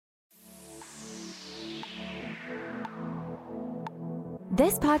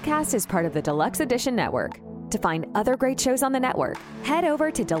This podcast is part of the Deluxe Edition Network. To find other great shows on the network, head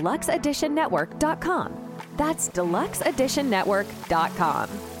over to deluxeeditionnetwork.com. That's deluxeeditionnetwork.com.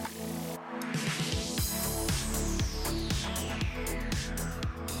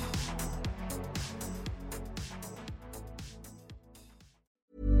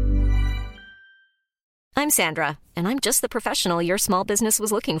 I'm Sandra, and I'm just the professional your small business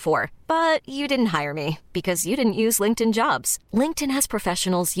was looking for. But you didn't hire me because you didn't use LinkedIn Jobs. LinkedIn has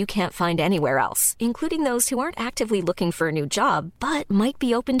professionals you can't find anywhere else, including those who aren't actively looking for a new job, but might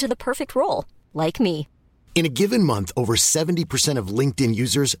be open to the perfect role, like me. In a given month, over 70% of LinkedIn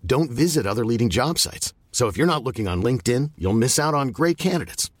users don't visit other leading job sites. So if you're not looking on LinkedIn, you'll miss out on great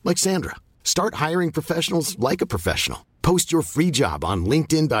candidates like Sandra. Start hiring professionals like a professional. Post your free job on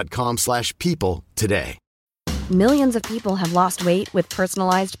linkedin.com/people today. Millions of people have lost weight with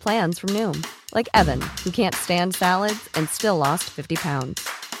personalized plans from Noom. Like Evan, who can't stand salads and still lost 50 pounds.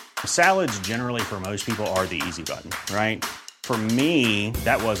 Salads generally for most people are the easy button, right? For me,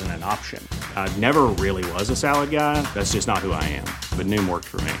 that wasn't an option. I never really was a salad guy. That's just not who I am. But Noom worked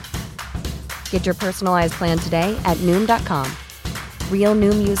for me. Get your personalized plan today at Noom.com. Real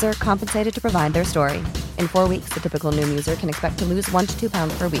Noom user compensated to provide their story. In 4 weeks, the typical Noom user can expect to lose 1 to 2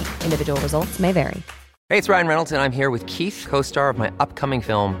 pounds per week. Individual results may vary. Hey, it's Ryan Reynolds, and I'm here with Keith, co-star of my upcoming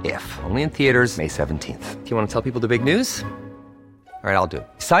film, If, only in theaters May 17th. Do you want to tell people the big news? All right, I'll do it.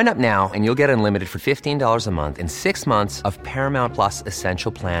 Sign up now and you'll get unlimited for $15 a month and 6 months of Paramount Plus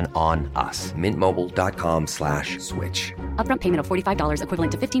Essential Plan on us. MintMobile.com/switch. Upfront payment of $45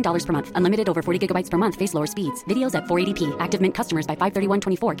 equivalent to $15 per month. Unlimited over 40 gigabytes per month. Face lower speeds. Videos at 480p. Active Mint customers by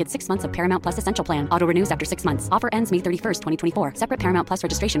 531.24 get 6 months of Paramount Plus Essential Plan. Auto renews after 6 months. Offer ends May 31st, 2024. Separate Paramount Plus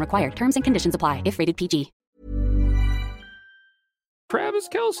registration required. Terms and conditions apply if rated PG. Travis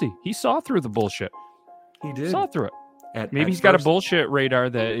Kelce, he saw through the bullshit. He did. Saw through it. Maybe he's got a bullshit radar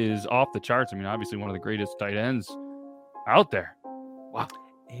that is off the charts. I mean, obviously one of the greatest tight ends out there. Wow.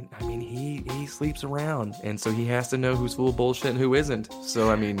 And, I mean, he sleeps around, and so he has to know who's full of bullshit and who isn't.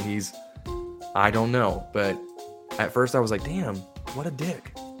 So, I mean, I don't know. But at first I was like, damn, what a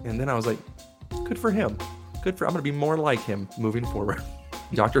dick. And then I was like, good for him. I'm going to be more like him moving forward.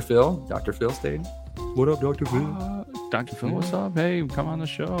 Dr. Phil stayed. What up, Dr. Phil? Dr. Phil, what's up? Hey, come on the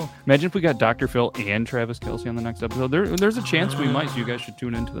show. Imagine if we got Dr. Phil and Travis Kelce on the next episode. There's a chance we might, so you guys should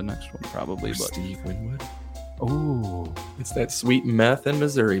tune into the next one probably. But Steve Winwood. Oh, it's that sweet meth in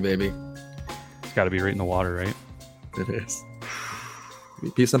Missouri, baby. It's got to be right in the water, right? It is.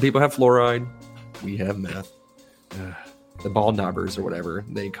 Some people have fluoride. We have meth. The bald knobbers or whatever.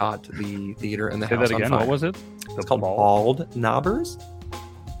 They caught the theater and the house that again. on fire. What was it? It's called bald knobbers.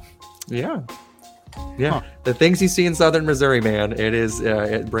 Yeah. Yeah, huh. The things you see in Southern Missouri, man, it is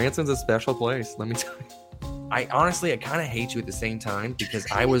Branson's a special place. Let me tell you. I kind of hate you at the same time because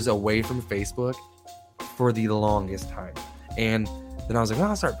I was away from Facebook for the longest time, and then I was like, well,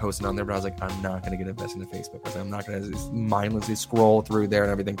 I'll start posting on there, but I was like, I'm not going to get invested in Facebook because I'm not going to just mindlessly scroll through there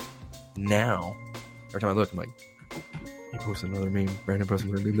and everything. Now, every time I look, I'm like, he posted another meme. Brandon posted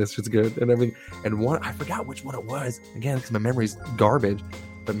another meme. This shit's good and everything. And one, I forgot which one it was again because my memory's garbage,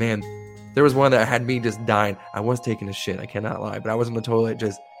 but man. There was one that had me just dying. I was taking a shit. I cannot lie. But I was in the toilet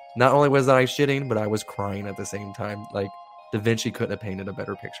just... Not only was I shitting, but I was crying at the same time. Like, Da Vinci couldn't have painted a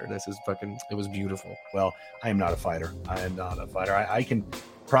better picture. This is fucking... It was beautiful. Well, I am not a fighter. I can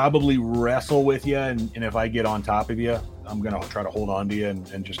probably wrestle with you, and if I get on top of you, I'm going to try to hold on to you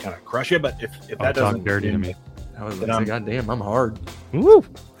and just kind of crush you. But if that doesn't... dirty to me. I was like, goddamn, I'm hard. Woo!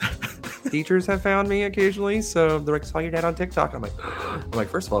 Teachers have found me occasionally, so they're like, saw your dad on TikTok. I'm like,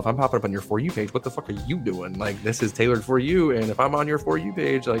 first of all, if I'm popping up on your For You page, what the fuck are you doing? Like, this is tailored for you, and if I'm on your For You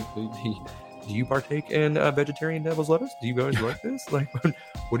page, like, do you partake in vegetarian devil's lettuce? Do you guys like this? Like,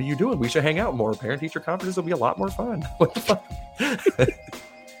 what are you doing? We should hang out more. Parent-teacher conferences will be a lot more fun. What the fuck?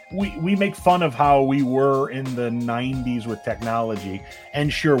 We make fun of how we were in the 90s with technology,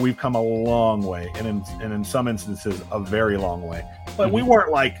 and sure, we've come a long way, and in some instances, a very long way. But we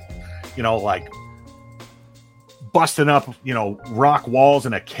weren't like busting up, rock walls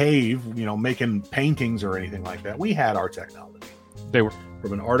in a cave, making paintings or anything like that. We had our technology. They were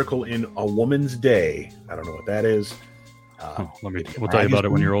from an article in A Woman's Day. I don't know what that is. We'll tell you about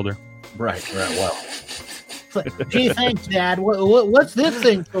it when you're older. Right. Well. Gee, thanks, Dad. What's this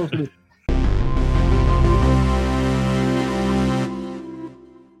thing supposed to be?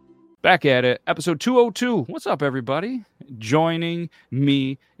 Back at it, episode 202. What's up, everybody? Joining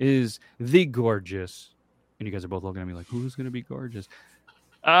me is the gorgeous, and you guys are both looking at me like, who's going to be gorgeous?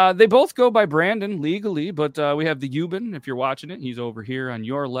 They both go by Brandon legally, but we have the Yuban, if you're watching it. He's over here on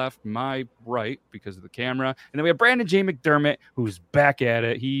your left, my right, because of the camera. And then we have Brandon J. McDermott, who's back at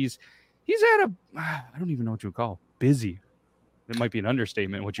it. He's at a, I don't even know what you would call, busy. It might be an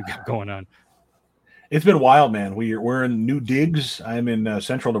understatement, what you got going on. It's been wild, man. We're in new digs. I'm in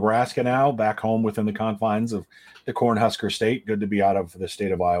central Nebraska now, back home within the confines of the Cornhusker State. Good to be out of the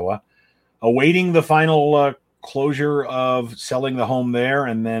state of Iowa. Awaiting the final closure of selling the home there,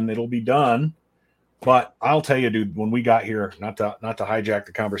 and then it'll be done. But I'll tell you, dude, when we got here, not to hijack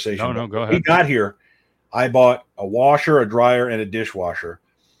the conversation. No, go ahead. We got here, I bought a washer, a dryer, and a dishwasher.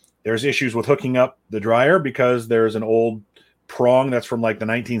 There's issues with hooking up the dryer because there's an old prong that's from like the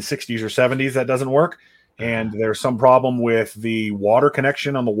 1960s or 70s that doesn't work. And there's some problem with the water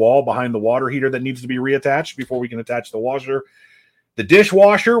connection on the wall behind the water heater that needs to be reattached before we can attach the washer. The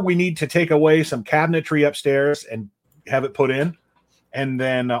dishwasher, we need to take away some cabinetry upstairs and have it put in. And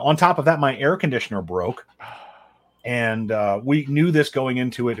then on top of that, my air conditioner broke. And we knew this going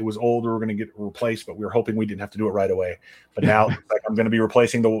into it. It was old. We were going to get it replaced, but we were hoping we didn't have to do it right away. But now like, I'm going to be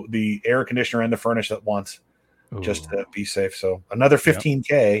replacing the air conditioner and the furnace at once. Just to be safe. So another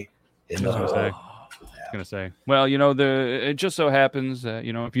 $15K. I was gonna say. Well, it just so happens that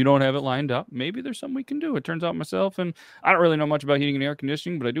if you don't have it lined up, maybe there's something we can do. It turns out myself, and I don't really know much about heating and air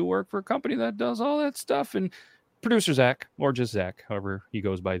conditioning, but I do work for a company that does all that stuff. And producer Zach, or just Zach, however he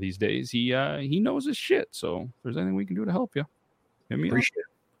goes by these days, he knows his shit. So if there's anything we can do to help you, hit me up.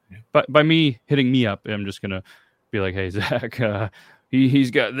 Yeah. But by me hitting me up, I'm just gonna be like, hey Zach,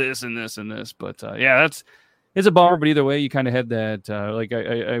 he's got this and this and this. But it's a bummer, but either way, you kind of had that, like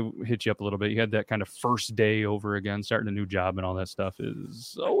I hit you up a little bit. You had that kind of first day over again, starting a new job and all that stuff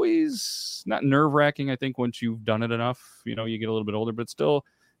is always not nerve-wracking. I think once you've done it enough, you get a little bit older, but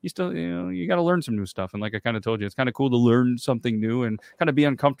you got to learn some new stuff. And like I kind of told you, it's kind of cool to learn something new and kind of be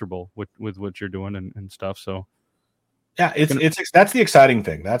uncomfortable with what you're doing and stuff. So yeah, that's the exciting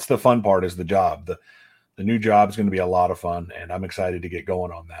thing. That's the fun part is the job. The new job is going to be a lot of fun, and I'm excited to get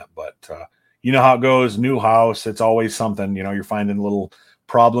going on that. But, you know how it goes, new house, it's always something, you're finding little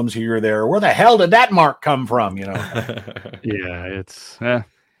problems here or there. Where the hell did that mark come from, Yeah, it's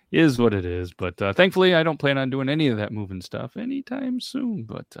is what it is. But thankfully, I don't plan on doing any of that moving stuff anytime soon.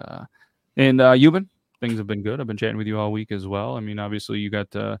 But Yuban, things have been good. I've been chatting with you all week as well. I mean, obviously, you got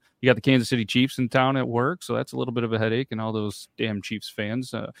the Kansas City Chiefs in town at work, so that's a little bit of a headache. And all those damn Chiefs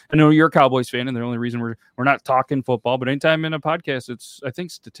fans. I know you're a Cowboys fan, and the only reason we're not talking football, but anytime in a podcast, it's I think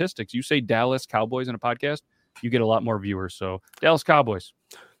statistics. You say Dallas Cowboys in a podcast, you get a lot more viewers. So Dallas Cowboys.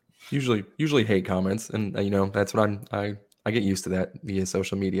 Usually hate comments, and that's what I get used to that via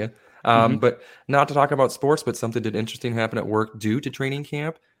social media. But not to talk about sports, but something did interesting happen at work due to training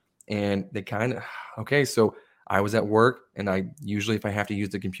camp. And they so I was at work, and I usually, if I have to use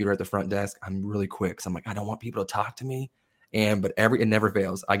the computer at the front desk, I'm really quick. Cause I'm like, I don't want people to talk to me. But it never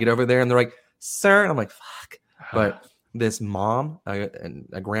fails. I get over there and they're like, sir. And I'm like, fuck. But this mom, a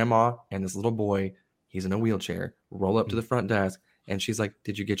grandma, and this little boy, he's in a wheelchair, roll up to the front desk. And she's like,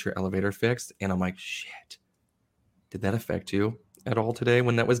 did you get your elevator fixed? And I'm like, shit. Did that affect you at all today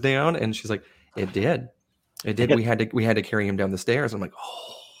when that was down? And she's like, it did. It did. We had to carry him down the stairs. I'm like,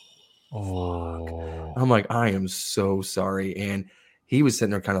 fuck. I'm like, I am so sorry. And he was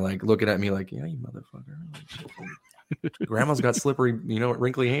sitting there kind of like looking at me like, yeah, you motherfucker. Grandma's got slippery,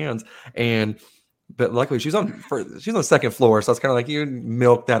 wrinkly hands. But luckily she's on the second floor. So it's kind of like, you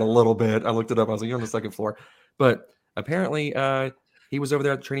milked that a little bit. I looked it up. I was like, you're on the second floor. But apparently he was over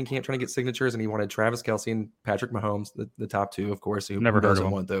there at the training camp trying to get signatures, and he wanted Travis Kelce and Patrick Mahomes, the top two, of course. Who never doesn't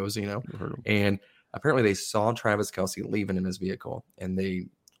want those, And apparently they saw Travis Kelce leaving in his vehicle, and they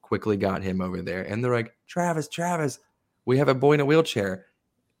quickly got him over there. And they're like, Travis, we have a boy in a wheelchair.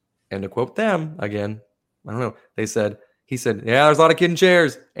 And to quote them again, I don't know. He said, yeah, there's a lot of kid in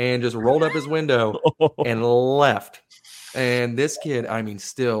chairs, and just rolled up his window and left. And this kid,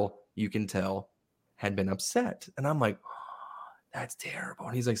 still, you can tell, had been upset. And I'm like, that's terrible.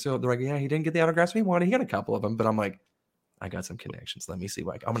 And he's like, so they're like, yeah, he didn't get the autographs we wanted. He got a couple of them. But I'm like, I got some connections. Let me see.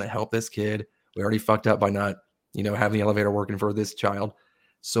 Like, I'm going to help this kid. We already fucked up by not, having the elevator working for this child.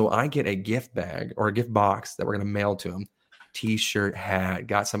 So I get a gift bag or a gift box that we're going to mail to him. T-shirt, hat,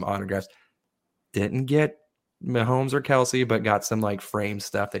 got some autographs. Didn't get Mahomes or Kelce, but got some like frame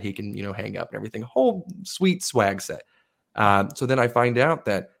stuff that he can, hang up and everything. Whole sweet swag set. So then I find out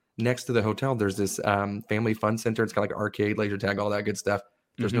that next to the hotel, there's this family fun center. It's got like arcade, laser tag, all that good stuff.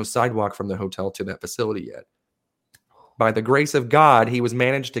 There's no sidewalk from the hotel to that facility yet. By the grace of God, he was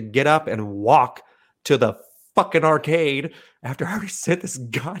managed to get up and walk to the fucking arcade after I already sent this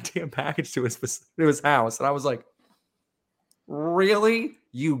goddamn package to his house. And I was like, really?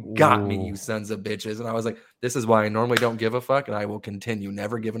 You got me, Ooh. you sons of bitches. And I was like, this is why I normally don't give a fuck, and I will continue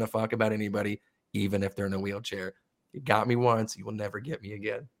never giving a fuck about anybody, even if they're in a wheelchair. You got me once, you will never get me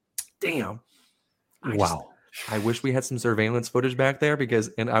again. Damn. I wish we had some surveillance footage back there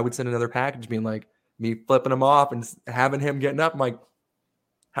and I would send another package being like me flipping him off and having him getting up. I'm like,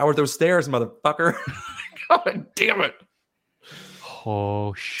 how are those stairs, motherfucker? God damn it.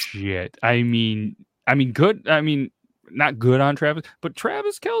 Oh shit. I mean, good. I mean, not good on Travis, but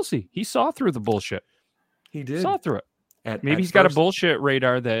Travis Kelce, he saw through the bullshit. He did. Saw through it. Maybe he's got a bullshit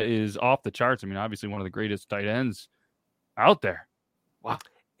radar that is off the charts. I mean, obviously one of the greatest tight ends out there. Wow.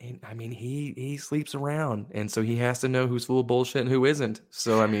 And I mean, he sleeps around, and so he has to know who's full of bullshit and who isn't.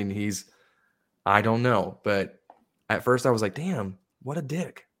 So I mean, I don't know, but at first I was like, damn, what a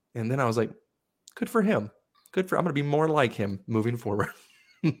dick. And then I was like, good for him. I'm gonna be more like him moving forward.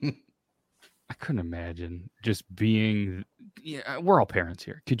 I couldn't imagine just being. Yeah, we're all parents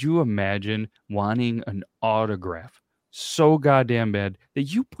here. Could you imagine wanting an autograph so goddamn bad that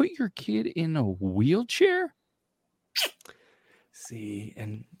you put your kid in a wheelchair? See,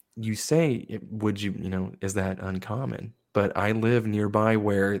 and you say, is that uncommon? But I live nearby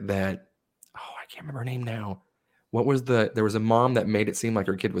where I can't remember her name now. There was a mom that made it seem like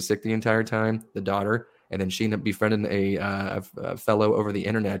her kid was sick the entire time, the daughter, and then she ended up befriending a fellow over the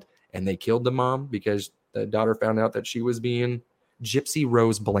internet, and they killed the mom because the daughter found out that she was being Gypsy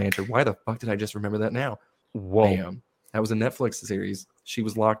Rose Blanchard. Why the fuck did I just remember that now? Whoa. Bam. That was a Netflix series. She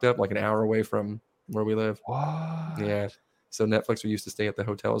was locked up like an hour away from where we live. What? Yeah. So Netflix, we used to stay at the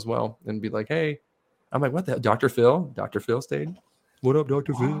hotel as well and be like, hey, I'm like, what the hell? Dr. Phil? Dr. Phil stayed. What up,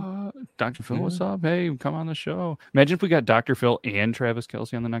 Dr. Phil? Dr. Phil, what's up? Hey, come on the show. Imagine if we got Dr. Phil and Travis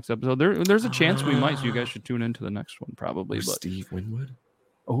Kelce on the next episode. There's a chance we might, so you guys should tune into the next one probably. But Steve Winwood?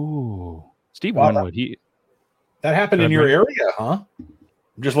 Oh, Steve Winwood. That happened in your area, huh?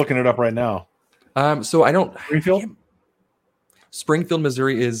 I'm just looking it up right now. So I don't... Springfield?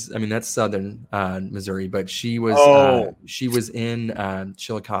 Missouri that's southern Missouri, but she was in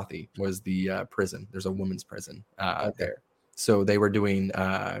Chillicothe was the prison. There's a women's prison there. So they were doing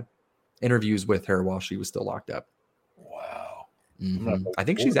interviews with her while she was still locked up. Wow. Mm-hmm. I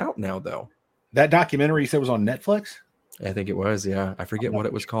think she's out now, though. That documentary you said was on Netflix? I think it was, yeah. I forget what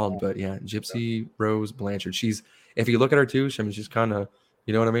it was called, but yeah, Gypsy Rose Blanchard. If you look at her too, she's kind of,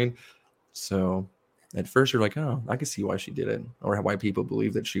 you know what I mean? So at first you're like, oh, I can see why she did it, or why people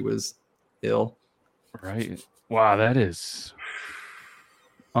believe that she was ill. Right. Wow, that is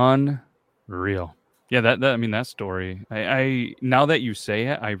unreal. Yeah, that story. I now that you say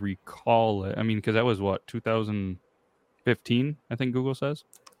it, I recall it. I mean, because that was what, 2015, I think Google says.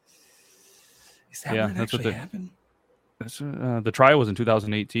 Is that when it actually happened? That's the trial was in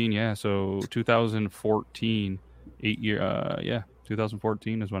 2018. Yeah, so 2014,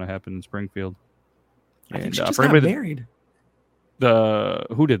 2014 is when it happened in Springfield. I think she just got married.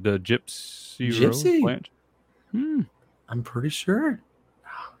 Who did the Gypsy? I'm pretty sure.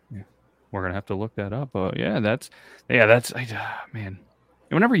 We're gonna have to look that up. That's man.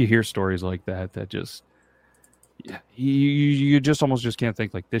 Whenever you hear stories like that just you just almost just can't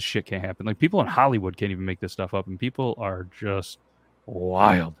think like this shit can't happen. Like people in Hollywood can't even make this stuff up, and people are just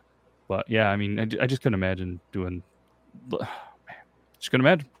wild. But yeah, I mean, I just couldn't imagine doing. Man, just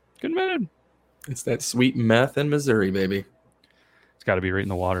couldn't imagine. It's that sweet meth in Missouri, baby. It's got to be right in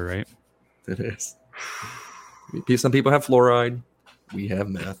the water, right? It is. Some people have fluoride. We have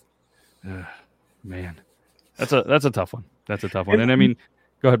meth. Man, that's a tough one. And I mean,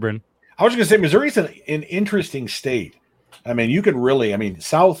 go ahead, Bryn. I was going to say Missouri's an interesting state. I mean, you could really,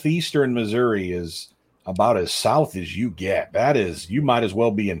 southeastern Missouri is about as south as you get. That is, you might as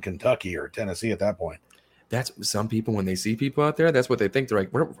well be in Kentucky or Tennessee at that point. That's some people, when they see people out there, that's what they think. They're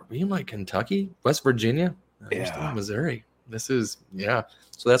like, we're in like Kentucky, West Virginia? We're still in Missouri. This is, yeah.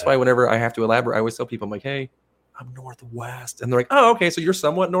 So that's why whenever I have to elaborate, I always tell people, I'm like, hey, I'm Northwest. And they're like, oh, okay, so you're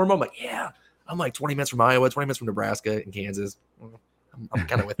somewhat normal. I'm like, yeah. I'm like 20 minutes from Iowa, 20 minutes from Nebraska and Kansas. I'm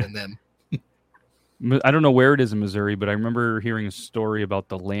kind of within them. I don't know where it is in Missouri, but I remember hearing a story about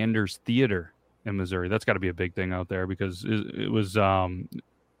the Landers Theater in Missouri. That's got to be a big thing out there because it was in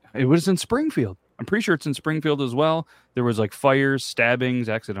Springfield. I'm pretty sure it's in Springfield as well. There was like fires, stabbings,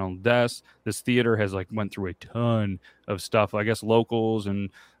 accidental deaths. This theater has went through a ton of stuff. I guess locals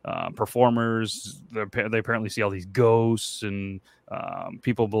and performers, they apparently see all these ghosts, and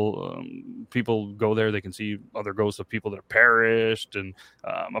people go there. They can see other ghosts of people that have perished, and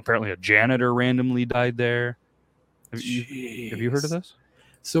apparently a janitor randomly died there. Have you heard of this?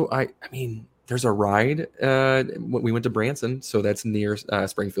 So I mean, there's a ride. We went to Branson, so that's near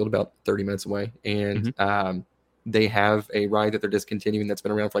Springfield, about 30 minutes away. And they have a ride that they're discontinuing that's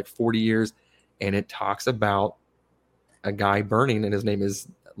been around for like 40 years, and it talks about a guy burning, and his name is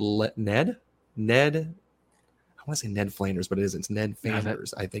Ned. I want to say Ned Flanders, but it isn't. It's Ned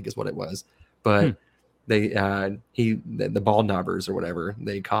Flanders, I think is what it was. But they the bald knobbers or whatever,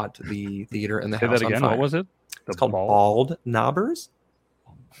 they caught the theater and the Say house that again. on fire. What was it? It's called bald knobbers.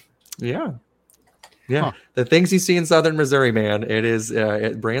 Yeah. Huh. The things you see in Southern Missouri, man. It is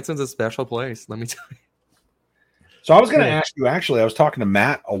Branson's a special place. Let me tell you. So I was going to ask you. Actually, I was talking to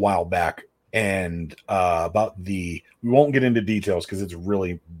Matt a while back, and about we won't get into details because it's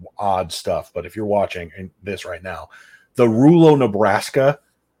really odd stuff. But if you're watching this right now, the Rulo, Nebraska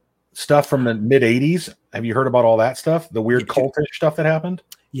stuff from the mid '80s. Have you heard about all that stuff? The weird cultish stuff that happened.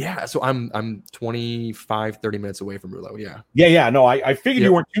 Yeah, so I'm 25, 30 minutes away from Rulo. Yeah. No, I figured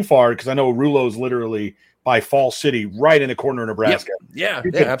you weren't too far because I know Rulo's literally by Fall City, right in the corner of Nebraska. Yeah,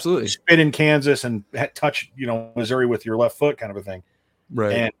 absolutely. Spit in Kansas and touch, Missouri with your left foot, kind of a thing.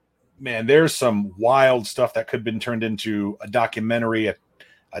 Right. And man, there's some wild stuff that could have been turned into a documentary, a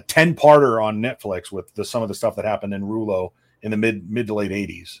 10-parter on Netflix with some of the stuff that happened in Rulo in the mid to late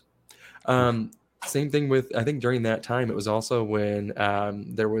 80s. Same thing with, I think during that time, it was also when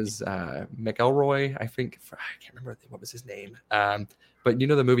there was McElroy, I think, I can't remember what was his name. But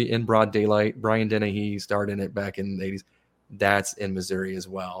the movie In Broad Daylight, Brian Dennehy starred in it back in the 80s. That's in Missouri as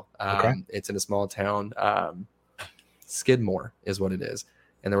well. Okay. It's in a small town. Skidmore is what it is.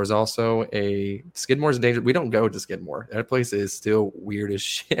 And there was also Skidmore's dangerous. We don't go to Skidmore. That place is still weird as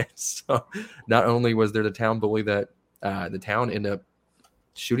shit. So not only was there the town bully that the town ended up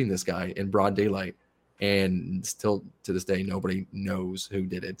shooting this guy in broad daylight, and still to this day nobody knows who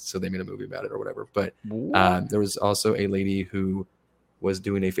did it, so they made a movie about it or whatever. But there was also a lady who was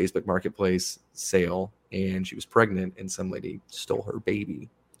doing a Facebook Marketplace sale, and she was pregnant, and some lady stole her baby.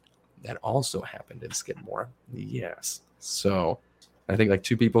 That also happened in Skidmore. Yes. So I think like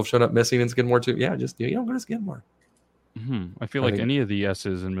 2 people have shown up missing in Skidmore too. Yeah, just you don't go to Skidmore. I feel like any of the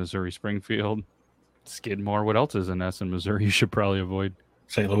S's in Missouri, Springfield, Skidmore, what else is an S in Missouri you should probably avoid?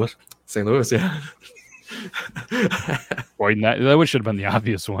 St. Louis, yeah. Boy, that should have been the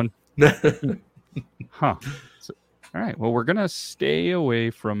obvious one. Huh. So, all right. Well, we're going to stay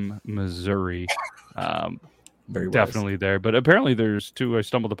away from Missouri. Very definitely there. But apparently there's 2 I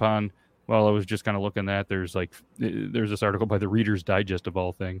stumbled upon while I was just kind of looking at. There's this article by the Reader's Digest of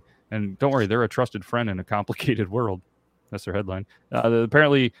all thing. And don't worry, they're a trusted friend in a complicated world. That's their headline.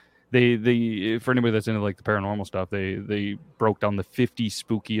 Apparently, They for anybody that's into like the paranormal stuff, they broke down the 50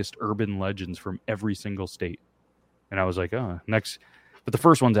 spookiest urban legends from every single state, and I was like, next, but the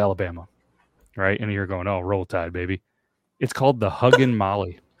first one's Alabama, right? And you're going, roll tide, baby. It's called the Huggin'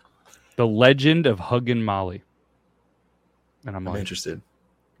 Molly, the legend of Huggin' Molly, and I'm like, interested,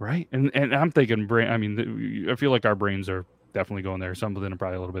 right? And I'm thinking, I feel like our brains are definitely going there. Some of them are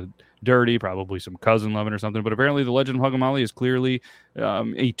probably a little bit dirty, probably some cousin loving or something. But apparently the legend of Huggin' Molly is clearly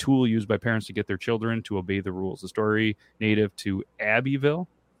a tool used by parents to get their children to obey the rules. The story native to Abbeville,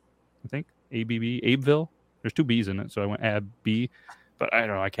 I think. Abbeville. There's 2 B's in it, so I went Abby. But I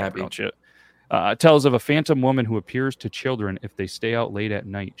don't know. I can't pronounce it. Tells of a phantom woman who appears to children if they stay out late at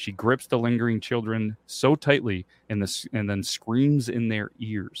night. She grips the lingering children so tightly and then screams in their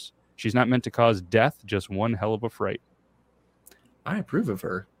ears. She's not meant to cause death, just one hell of a fright. I approve of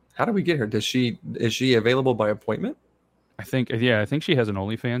her. How do we get her? Is she available by appointment? I think she has an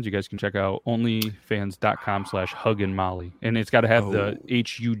OnlyFans. You guys can check out onlyfans.com/hugginmolly. And it's got to have the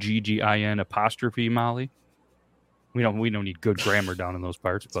HUGGIN apostrophe Molly. We don't need good grammar down in those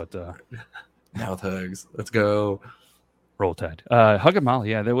parts, but mouth hugs. Let's go. Roll Tide. Huggin'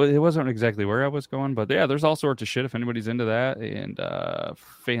 Molly, yeah. It wasn't exactly where I was going, but yeah, there's all sorts of shit if anybody's into that. And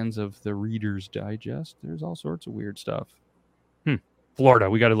fans of the Reader's Digest, there's all sorts of weird stuff. Florida.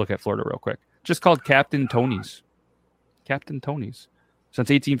 We got to look at Florida real quick. Just called Captain Tony's. Captain Tony's. Since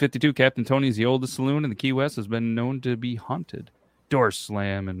 1852, Captain Tony's, the oldest saloon in the Key West, has been known to be haunted. Doors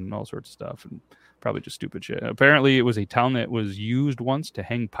slam and all sorts of stuff, and probably just stupid shit. Apparently, it was a town that was used once to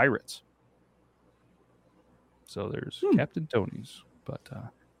hang pirates. So there's Captain Tony's. But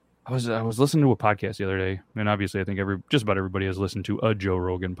I was listening to a podcast the other day, and obviously I think just about everybody has listened to a Joe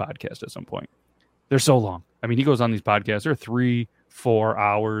Rogan podcast at some point. They're so long. I mean, he goes on these podcasts. They're 3-4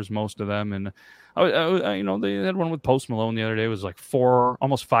 hours, most of them. And, they had one with Post Malone the other day. It was like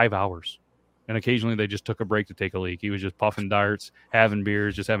almost 5 hours. And occasionally they just took a break to take a leak. He was just puffing darts, having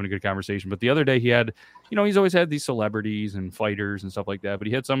beers, just having a good conversation. But the other day he had, he's always had these celebrities and fighters and stuff like that. But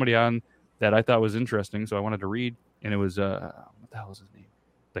he had somebody on that I thought was interesting, so I wanted to read. And it was, what the hell was his name?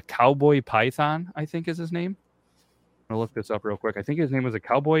 The Cowboy Python, I think is his name. I'm going to look this up real quick. I think his name was a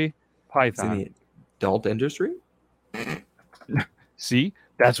Cowboy Python. Adult industry? See,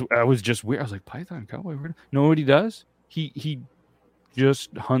 I was just weird. I was like, python cowboy. You know what he does? He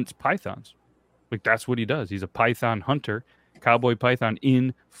just hunts pythons. Like that's what he does. He's a python hunter, cowboy python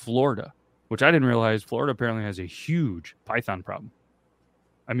in Florida, which I didn't realize. Florida apparently has a huge python problem.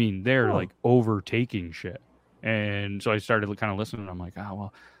 I mean, they're like overtaking shit. And so I started kind of listening. I'm like, oh,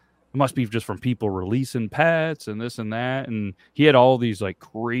 well, it must be just from people releasing pets and this and that. And he had all these like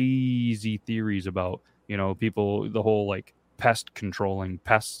crazy theories about, people, the whole like pest controlling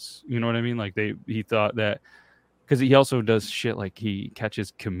pests. You know what I mean? Like he thought that because he also does shit like he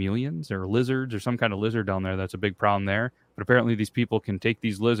catches chameleons or lizards or some kind of lizard down there. That's a big problem there. But apparently these people can take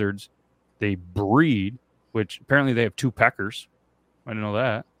these lizards, they breed, which apparently they have 2 peckers. I didn't know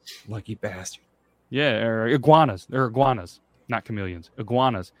that. Lucky bastard. Yeah, or iguanas. They're iguanas, not chameleons.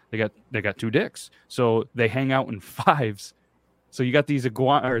 Iguanas. They got 2 dicks. So they hang out in 5s. So you got these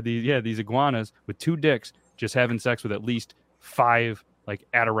iguanas with 2 dicks just having sex with at least 5 like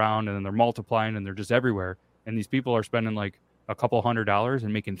at around, and then they're multiplying and they're just everywhere. And these people are spending like a couple $100s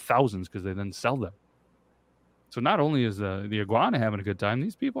and making thousands because they then sell them. So not only is the iguana having a good time,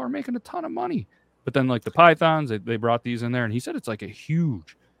 these people are making a ton of money. But then like the pythons, they brought these in there, and he said it's like a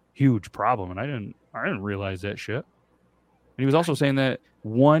huge, huge problem. And I didn't realize that shit. And he was also saying that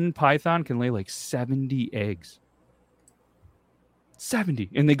one python can lay like 70 eggs. 70.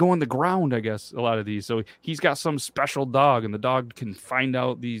 And they go on the ground, I guess, a lot of these. So he's got some special dog, and the dog can find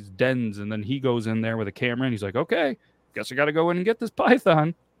out these dens, and then he goes in there with a camera, and he's like, okay, guess I got to go in and get this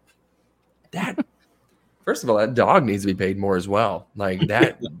python. That, first of all, that dog needs to be paid more as well. Like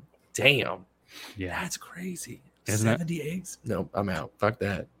that, damn. Yeah. That's crazy. Isn't 70 eggs? No, I'm out. Fuck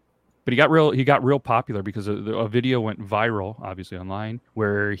that. But he got real popular because a video went viral, obviously online,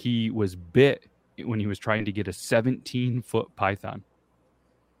 where he was bit when he was trying to get a 17-foot python.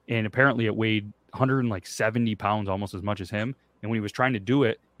 And apparently it weighed 170 pounds, almost as much as him. And when he was trying to do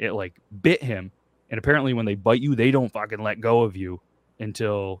it, it like bit him. And apparently when they bite you, they don't fucking let go of you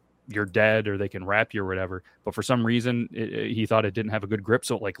until you're dead, or they can wrap you or whatever. But for some reason, he thought it didn't have a good grip.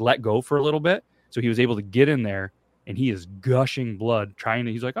 So it like let go for a little bit. So he was able to get in there, and he is gushing blood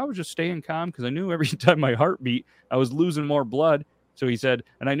he's like, I was just staying calm because I knew every time my heart beat, I was losing more blood. So he said,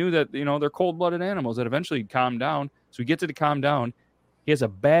 and I knew that, they're cold-blooded animals that eventually calm down. So he gets it to calm down. He has a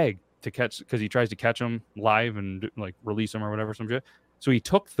bag to catch, because he tries to catch them live and like release them or whatever, some shit. So he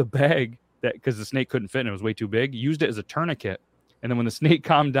took the bag because the snake couldn't fit and it was way too big, used it as a tourniquet. And then when the snake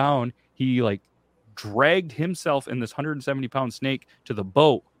calmed down, he like dragged himself and this 170-pound snake to the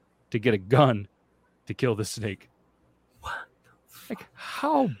boat to get a gun to kill the snake. What? Like,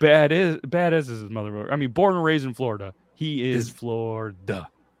 how bad is his mother? I mean, born and raised in Florida. He is Florida.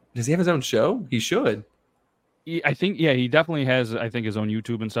 Does he have his own show? He should. I think, yeah, he definitely has, I think, his own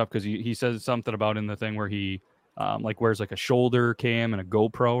YouTube and stuff, because he says something about in the thing where he like wears like a shoulder cam and a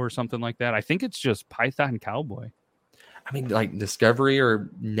GoPro or something like that. I think it's just Python Cowboy. I mean, like Discovery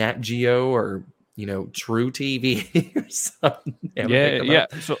or Nat Geo or, True TV or something. Yeah.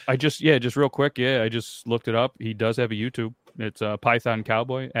 So just real quick. Yeah, I just looked it up. He does have a YouTube. It's Python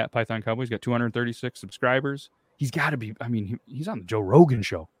Cowboy, at Python Cowboy. He's got 236 subscribers. He's got to be, I mean, he's on the Joe Rogan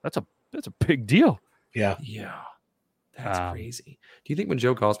show. That's a big deal. Yeah. Yeah. That's crazy. Do you think when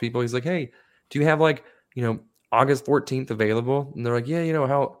Joe calls people, he's like, hey, do you have like, August 14th available? And they're like,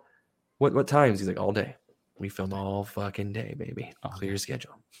 yeah, what times? He's like, all day. We film all fucking day, baby. Clear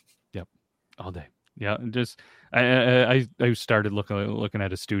schedule. Yep. All day. Yeah. Just, I started looking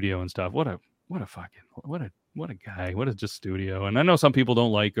at his studio and stuff. What a guy. What a just studio. And I know some people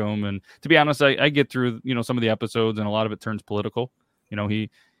don't like him. And to be honest, I get through, some of the episodes, and a lot of it turns political. He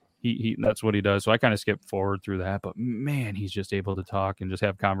that's what he does. So I kind of skip forward through that. But man, he's just able to talk and just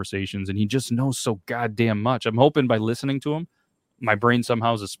have conversations, and he just knows so goddamn much. I'm hoping by listening to him, my brain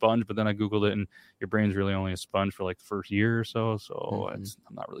somehow is a sponge, but then I Googled it, and your brain's really only a sponge for like the first year or so. So I'm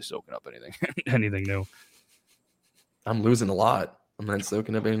not really soaking up anything new. I'm losing a lot. I'm not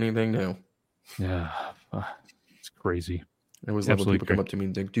soaking up anything new. Yeah. It's crazy. It was like when people come up to me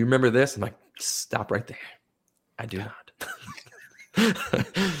and think, do you remember this? I'm like, stop right there. I do not.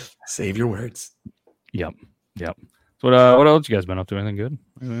 Save your words. Yep. So what else you guys been up to? Anything good?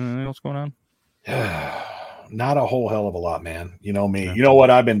 Anything else going on? Not a whole hell of a lot, man. You know me. You know what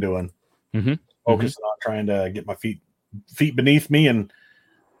I've been doing? Focusing on trying to get my feet beneath me, and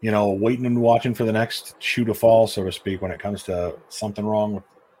waiting and watching for the next shoe to fall, so to speak, when it comes to something wrong with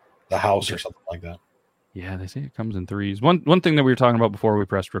the house or something like that. Yeah, they say it comes in threes. One thing that we were talking about before we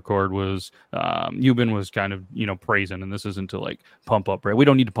pressed record was Yuban was kind of, praising, and this isn't to like pump up Brandon. We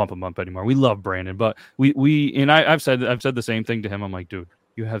don't need to pump him up anymore. We love Brandon, but I've said the same thing to him. I'm like, dude,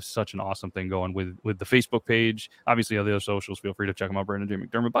 you have such an awesome thing going with the Facebook page. Obviously, all the other socials, feel free to check them out. Brandon J.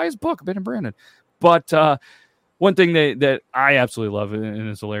 McDermott. Buy his book, Ben and Brandon. But one thing that I absolutely love, and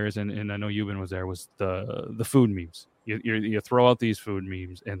it's hilarious, and I know Yuban was there, was the food memes. You throw out these food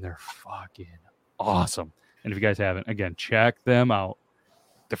memes, and they're fucking awesome. And if you guys haven't, again, check them out.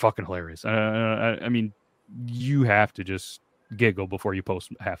 They're fucking hilarious. I mean, you have to just giggle before you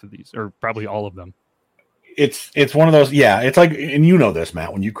post half of these, or probably all of them. It's one of those, yeah. It's like, and you know this,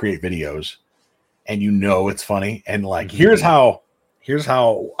 Matt, when you create videos, and you know it's funny, and like, here's how here's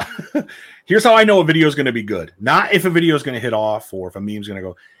how I know a video is going to be good. Not if a video is going to hit off or if a meme's going to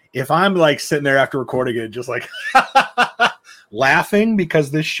go. If I'm like sitting there after recording it, just like laughing because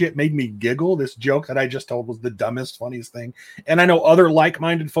this shit made me giggle. This joke that I just told was the dumbest, funniest thing. And I know other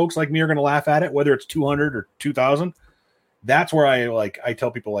like-minded folks like me are going to laugh at it, whether it's 200 or 2,000. That's where I tell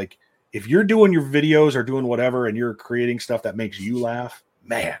people, like, if you're doing your videos or doing whatever and you're creating stuff that makes you laugh,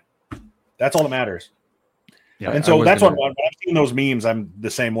 man, that's all that matters. Yeah, and so that's when I've seen those memes, I'm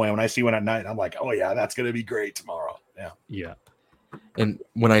the same way. When I see one at night, I'm like, oh yeah, that's going to be great tomorrow. Yeah. Yeah. And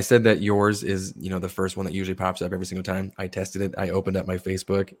when I said that yours is, the first one that usually pops up every single time, I tested it. I opened up my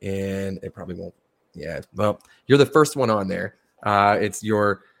Facebook and it probably won't. Yeah. Well, you're the first one on there. It's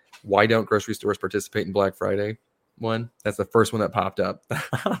your why don't grocery stores participate in Black Friday one. That's the first one that popped up.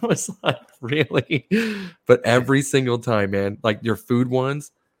 I was like, really? But every single time, man, like your food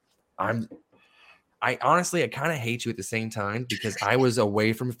ones, I honestly kind of hate you at the same time because I was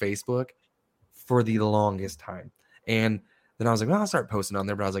away from Facebook for the longest time. And then I was like, well, I'll start posting on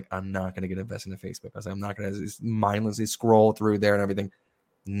there, but I was like, I'm not going to get invested in Facebook. I was like, I'm not going to mindlessly scroll through there and everything.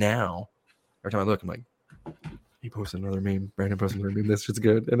 Now, every time I look, I'm like, he posted another meme. Brandon posted another meme. This shit's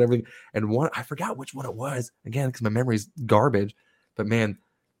good and everything. And I forgot which one it was again because my memory's garbage. But man,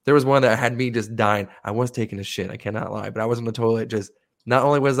 there was one that had me just dying. I was taking a shit. I cannot lie, but I was on the toilet. Just not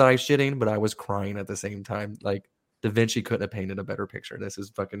only was I shitting, but I was crying at the same time. Like Da Vinci couldn't have painted a better picture. This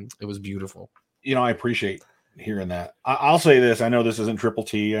is it was beautiful. I appreciate hearing that. I'll say this. I know this isn't Triple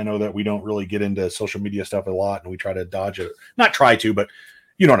T. I know that we don't really get into social media stuff a lot and we try to dodge it. Not try to, but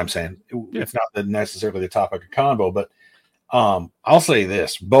you know what I'm saying? It's not necessarily the topic of convo, but I'll say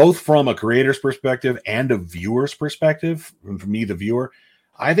this, both from a creator's perspective and a viewer's perspective, for me, the viewer,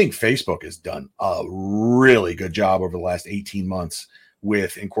 I think Facebook has done a really good job over the last 18 months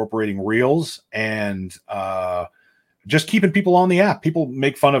with incorporating Reels and just keeping people on the app. People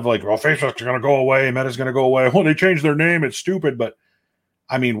make fun of like, well, Facebook's going to go away, Meta's going to go away. Well, they changed their name. It's stupid. But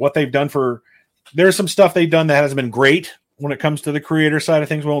I mean, what they've done there's some stuff they've done that has been great when it comes to the creator side of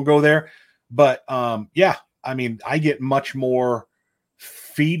things. We won't go there. But yeah, I mean, I get much more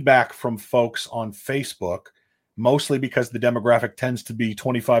feedback from folks on Facebook, mostly because the demographic tends to be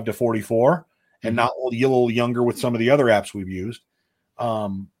 25 to 44 and not a little younger with some of the other apps we've used.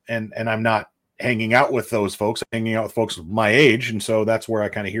 And I'm not hanging out with those folks, hanging out with folks my age. And so that's where I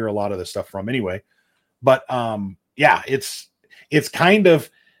kind of hear a lot of this stuff from anyway. But yeah, it's kind of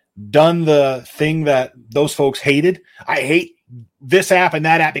done the thing that those folks hated. I hate this app and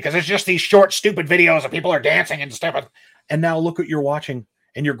that app because it's just these short, stupid videos of people are dancing and stuff. And now look what you're watching,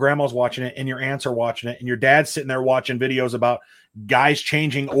 and your grandma's watching it, and your aunts are watching it, and your dad's sitting there watching videos about guys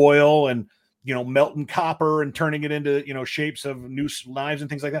changing oil and, melting copper and turning it into, shapes of new knives and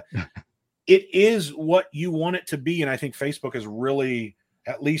things like that. It is what you want it to be. And I think Facebook has really,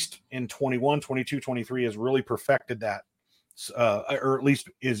 at least in 21, 22, 23, has really perfected that. Or at least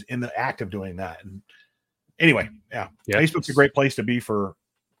is in the act of doing that. And anyway, yeah, Facebook's a great place to be for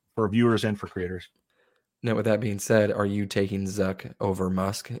viewers and for creators. Now, with that being said, are you taking Zuck over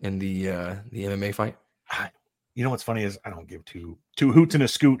Musk in the MMA fight? You know what's funny is I don't give two hoots and a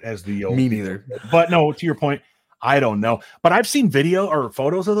scoot as the old. Me neither. But no, to your point, I don't know. But I've seen video or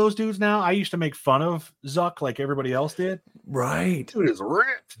photos of those dudes now. I used to make fun of Zuck like everybody else did. Right. Dude is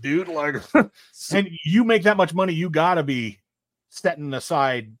ripped, dude. Like, and you make that much money, you gotta be setting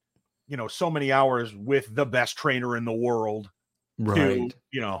aside, so many hours with the best trainer in the world. Right.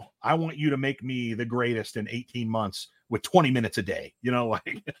 To, I want you to make me the greatest in 18 months with 20 minutes a day.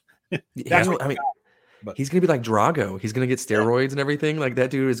 Like that's what but he's gonna be like Drago. He's gonna get steroids and everything. Like that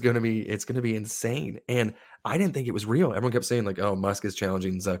dude is it's gonna be insane. And I didn't think it was real. Everyone kept saying like, "Oh, Musk is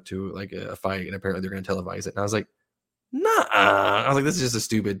challenging Zuck to like a fight," and apparently they're gonna televise it. And I was like, "Nah." I was like, "This is just a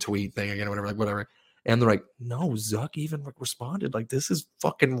stupid tweet thing again, or whatever." Like whatever. And they're like, "No, Zuck even responded like this is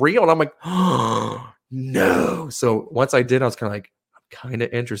fucking real." And I'm like, "Oh no!" So once I did, I was kind of like, I'm kind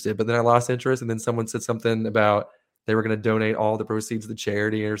of interested. But then I lost interest, and then someone said something about they were gonna donate all the proceeds to the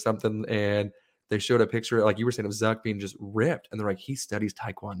charity or something, and they showed a picture, like you were saying, of Zuck being just ripped. And they're like, he studies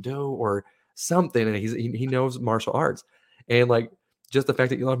Taekwondo or something. And he knows martial arts. And like just the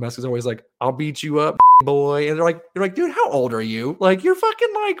fact that Elon Musk is always like, I'll beat you up, boy. And they're like, dude, how old are you? Like, you're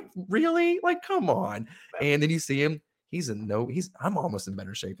fucking like, really? Like, come on. And then you see him, I'm almost in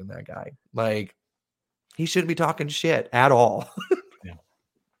better shape than that guy. Like, he shouldn't be talking shit at all.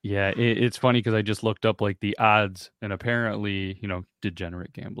 Yeah, it's funny because I just looked up like the odds, and apparently,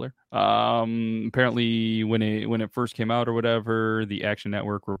 degenerate gambler. Apparently, when it first came out or whatever, the Action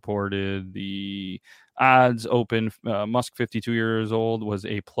Network reported the odds open. Musk, 52 years old, was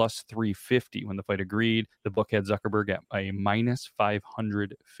a plus 350 when the fight agreed. The book had Zuckerberg at a minus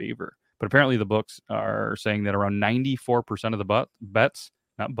 500 favor. But apparently, the books are saying that around 94% of the bets,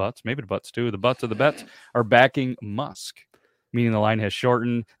 not butts, maybe the butts too, the butts of the bets are backing Musk. Meaning the line has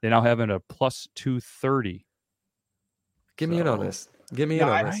shortened. They now have it a plus 230. Give me in on this.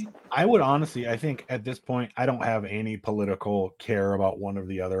 I would honestly, I think at this point, I don't have any political care about one or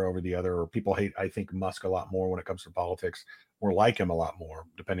the other over the other, or people hate, I think, Musk a lot more when it comes to politics, or like him a lot more,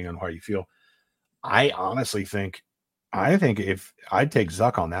 depending on how you feel. I honestly think, if I'd take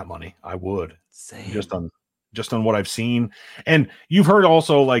Zuck on that money, I would. Same. Just on what I've seen. And you've heard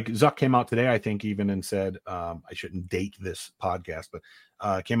also, like, Zuck came out today, I think, even, and said, I shouldn't date this podcast,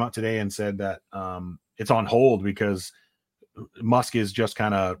 but came out today and said that it's on hold because Musk is just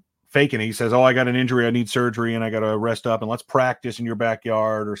kind of faking it. He says, I got an injury, I need surgery, and I got to rest up, and let's practice in your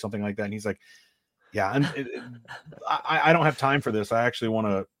backyard or something like that. And he's like, yeah, and I don't have time for this. I actually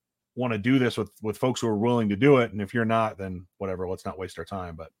want to do this with folks who are willing to do it. And if you're not, then whatever, let's not waste our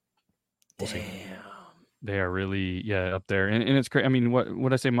time. But we'll see. They are really, up there. And it's crazy. I mean,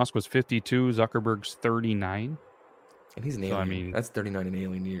 what I say, Musk was 52, Zuckerberg's 39. And he's an alien. So, I mean, that's 39 in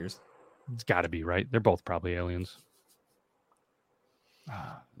alien years. It's got to be, right? They're both probably aliens.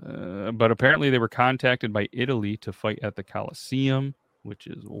 But apparently they were contacted by Italy to fight at the Colosseum, which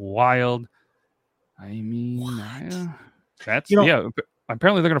is wild. I mean, that's,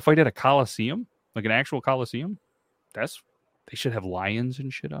 apparently they're going to fight at a Colosseum, like an actual Colosseum. They should have lions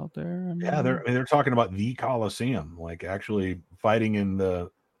and shit out there. I mean, yeah, they're talking about the Colosseum, like actually fighting in the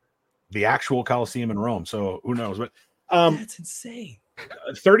actual Colosseum in Rome. So who knows? But that's insane.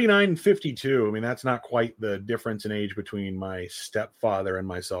 39 and 52. I mean, that's not quite the difference in age between my stepfather and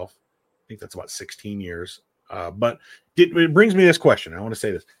myself. I think that's about 16 years. But it brings me this question. I want to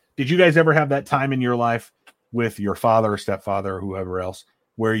say this. Did you guys ever have that time in your life with your father or stepfather or whoever else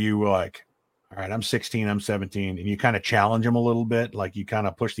where you were like, all right, I'm 16, I'm 17, and you kind of challenge him a little bit, like you kind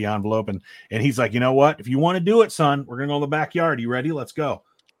of push the envelope, and he's like, you know what? If you want to do it, son, we're going to go in the backyard. You ready? Let's go.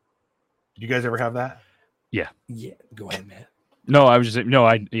 Did you guys ever have that? Yeah. Yeah. Go ahead, man. No, I was just saying,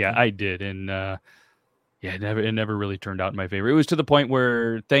 I did. And it never really turned out in my favor. It was to the point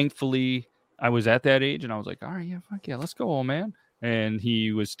where thankfully I was at that age and I was like, all right, yeah, fuck yeah, let's go, old man. And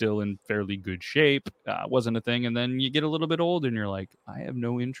he was still in fairly good shape. Wasn't a thing. And then you get a little bit older and you're like, I have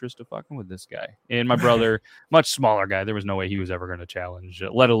no interest of fucking with this guy. And my brother, much smaller guy, there was no way he was ever going to challenge,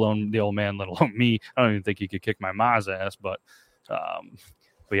 let alone the old man, let alone me. I don't even think he could kick my ma's ass, but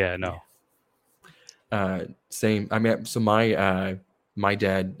yeah, no. Same. I mean, so my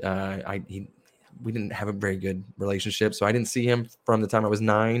dad, we didn't have a very good relationship. So I didn't see him from the time I was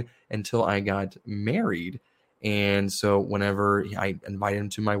 9 until I got married. And so whenever I invited him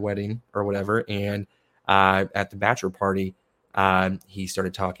to my wedding or whatever, and at the bachelor party, he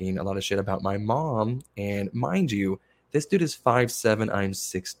started talking a lot of shit about my mom. And mind you, this dude is 5'7", I'm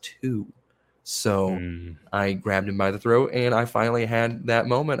 6'2". So I grabbed him by the throat, and I finally had that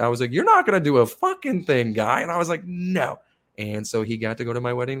moment. I was like, you're not going to do a fucking thing, guy. And I was like, no. And so he got to go to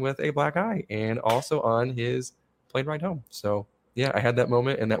my wedding with a black eye and also on his plane ride home. So, yeah, I had that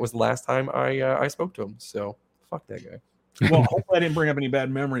moment, and that was the last time I spoke to him. So, fuck that guy. Well, hopefully I didn't bring up any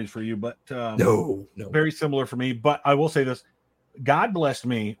bad memories for you, but no. Very similar for me. But I will say this. God blessed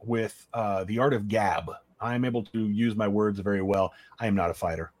me with the art of gab. I am able to use my words very well. I am not a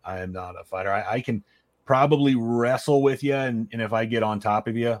fighter. I can probably wrestle with you, and if I get on top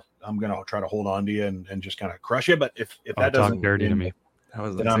of you, I'm going to try to hold on to you and just kind of crush you. But if that doesn't dirty to me, I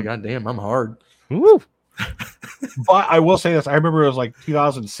was like, God damn, I'm hard. Woo. But I will say this. I remember it was like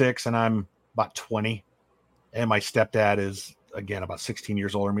 2006, and I'm about 20, and my stepdad is, again, about 16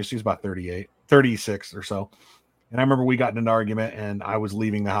 years older than me. So he's about 36 or so. And I remember we got in an argument, and I was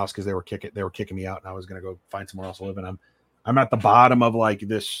leaving the house because they were kicking me out, and I was going to go find somewhere else to live. And I'm at the bottom of like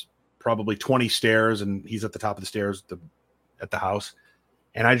this probably 20 stairs, and he's at the top of the stairs at the house.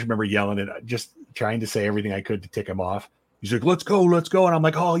 And I just remember yelling and just trying to say everything I could to tick him off. He's like, let's go. And I'm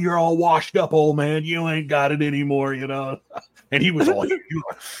like, oh, you're all washed up, old man. You ain't got it anymore, you know? And he was all,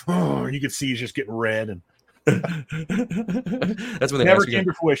 you could see he's just getting red. And that's when they never came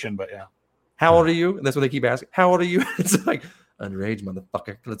to fruition, but yeah. How old are you? And that's what they keep asking. How old are you? It's like, underage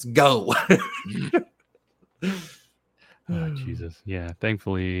motherfucker. Let's go. Oh, Jesus. Yeah.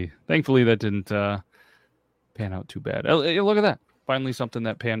 Thankfully that didn't pan out too bad. Look at that. Finally, something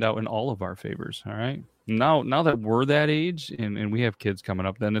that panned out in all of our favors. All right. Now that we're that age and we have kids coming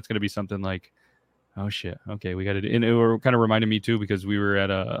up, then it's going to be something like, oh shit. Okay, we got to. And it kind of reminded me too, because we were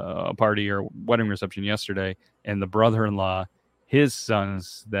at a party or wedding reception yesterday, and the brother-in-law, his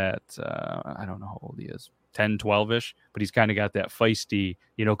son's that I don't know how old he is, 10, 12-ish, but he's kind of got that feisty,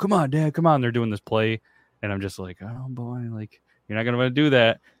 come on, Dad, come on. They're doing this play, and I'm just like, oh boy, like you're not gonna want to do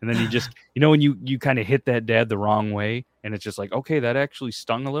that. And then you just, when you kind of hit that dad the wrong way, and it's just like, okay, that actually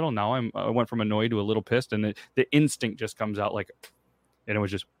stung a little. Now I went from annoyed to a little pissed, and the instinct just comes out like, and it was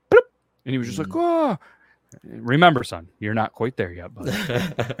just. And he was just like, oh, remember, son, you're not quite there yet, buddy.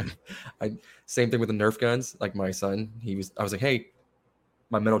 Same thing with the Nerf guns. Like my son, I was like, hey,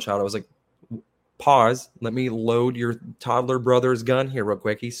 my middle child, I was like, pause. Let me load your toddler brother's gun here real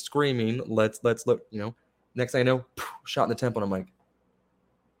quick. He's screaming. Let's look, next thing I know, shot in the temple. And I'm like,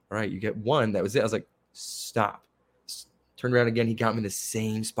 all right, you get one. That was it. I was like, stop. Turned around again. He got me in the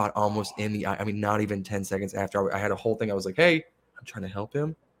same spot, almost in the eye. I mean, not even 10 seconds after I had a whole thing. I was like, hey, I'm trying to help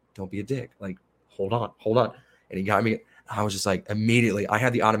him. Don't be a dick. Like, hold on. And he got me. I was just like, immediately, I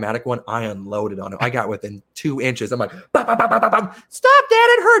had the automatic one. I unloaded on him. I got within 2 inches. I'm like, bah, bah, bah, bah, bah, bah. Stop, Dad,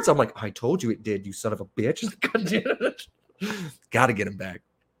 it hurts. I'm like, I told you it did, you son of a bitch. Got to get him back.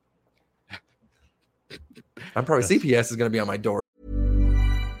 I'm probably CPS is going to be on my door.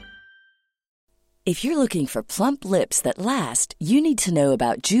 If you're looking for plump lips that last, you need to know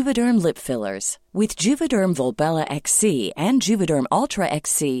about Juvederm lip fillers. With Juvederm Volbella XC and Juvederm Ultra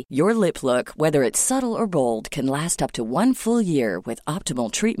XC, your lip look, whether it's subtle or bold, can last up to 1 full year with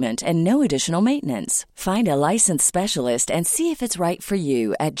optimal treatment and no additional maintenance. Find a licensed specialist and see if it's right for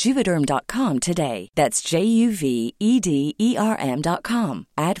you at Juvederm.com today. That's JUVEDERM.com.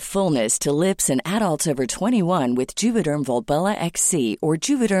 Add fullness to lips in adults over 21 with Juvederm Volbella XC or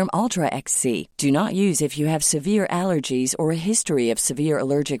Juvederm Ultra XC. Do not use if you have severe allergies or a history of severe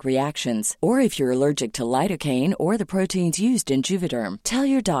allergic reactions, or if you're allergic to lidocaine or the proteins used in Juvederm. Tell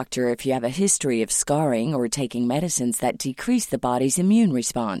your doctor if you have a history of scarring or taking medicines that decrease the body's immune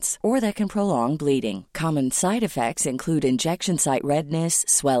response or that can prolong bleeding. Common side effects include injection site redness,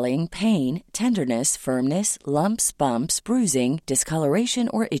 swelling, pain, tenderness, firmness, lumps, bumps, bruising, discoloration,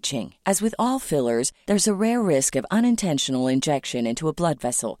 or itching. As with all fillers, there's a rare risk of unintentional injection into a blood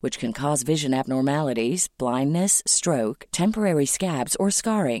vessel, which can cause vision abnormalities, blindness, stroke, temporary scabs, or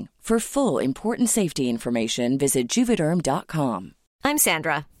scarring. For full, important safety information, visit Juvederm.com. I'm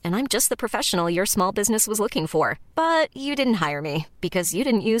Sandra, and I'm just the professional your small business was looking for. But you didn't hire me because you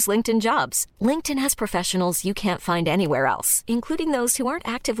didn't use LinkedIn Jobs. LinkedIn has professionals you can't find anywhere else, including those who aren't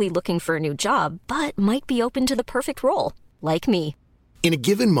actively looking for a new job, but might be open to the perfect role, like me. In a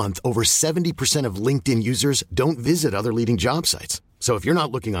given month, over 70% of LinkedIn users don't visit other leading job sites. So if you're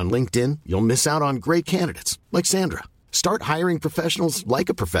not looking on LinkedIn, you'll miss out on great candidates like Sandra. Start hiring professionals like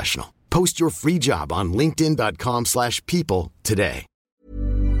a professional. Post your free job on linkedin.com/people today.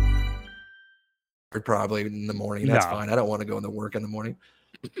 Probably in the morning. That's fine. I don't want to go into work in the morning.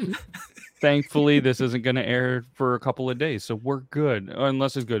 Thankfully, this isn't going to air for a couple of days, so we're good.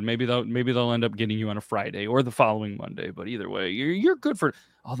 Unless it's good, maybe they'll end up getting you on a Friday or the following Monday. But either way, you're good for.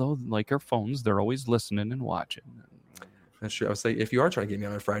 Although, like our phones, they're always listening and watching. That's true. I would say if you are trying to get me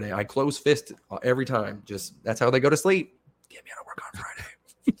on a Friday, I close fist every time. Just that's how they go to sleep. Get me out of work on Friday.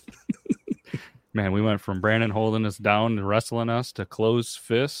 Man, we went from Brandon holding us down and wrestling us to closed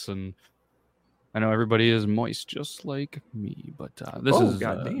fists, and I know everybody is moist just like me, but this is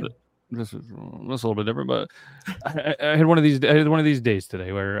this is a little bit different. But I had one of these days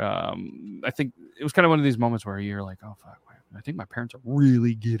today where I think it was kind of one of these moments where you're like, oh fuck, I think my parents are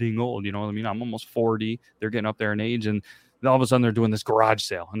really getting old. You know what I mean? I'm almost 40. They're getting up there in age, and all of a sudden they're doing this garage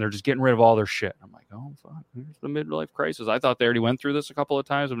sale and they're just getting rid of all their shit. I'm like, oh fuck, here's the midlife crisis. I thought they already went through this a couple of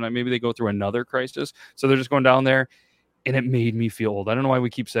times, but maybe they go through another crisis. So they're just going down there, and it made me feel old. I don't know why we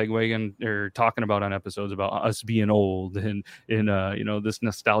keep segueing or talking about on episodes about us being old and this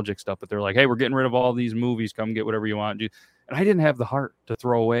nostalgic stuff. But they're like, hey, we're getting rid of all these movies. Come get whatever you want. And I didn't have the heart to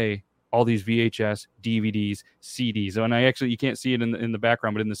throw away all these VHS, DVDs, CDs. And you can't see it in the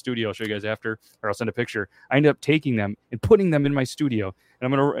background, but in the studio, I'll show you guys after, or I'll send a picture. I ended up taking them and putting them in my studio.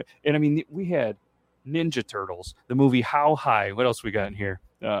 And we had Ninja Turtles, the movie How High. What else we got in here?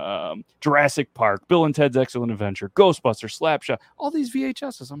 Jurassic Park, Bill and Ted's Excellent Adventure, Ghostbusters, Slapshot, all these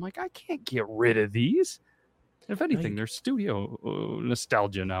VHSs. I'm like, I can't get rid of these. If anything, they're studio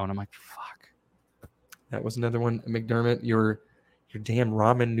nostalgia now. And I'm like, fuck. That was another one, McDermott, your damn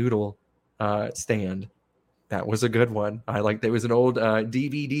ramen noodle stand. That was a good one. I like. There was an old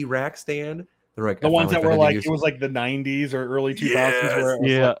DVD rack stand. They're like the ones that were like it was like the 90s or early 2000s where it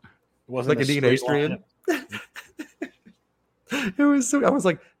was like, it wasn't like a DNA strand. It was so. I was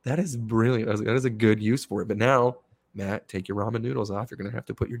like, that is brilliant. I was like, that is a good use for it. But now, Matt, take your ramen noodles off. You're gonna have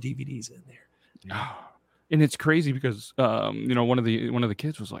to put your DVDs in there. Yeah. And it's crazy because one of the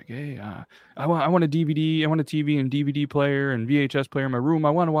kids was like, "Hey, I want a DVD, I want a TV and DVD player and VHS player in my room. I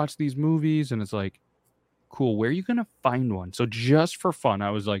want to watch these movies." And it's like, cool. Where are you gonna find one? So just for fun,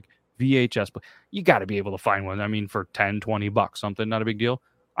 I was like, VHS. You got to be able to find one. I mean, for $10-$20, something, not a big deal.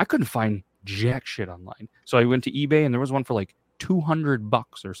 I couldn't find jack shit online. So I went to eBay and there was one for like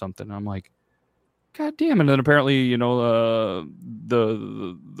 $200 or something. And I'm like, God damn. And then apparently, the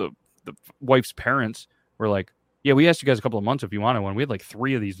wife's parents were like, yeah, we asked you guys a couple of months if you wanted one. We had like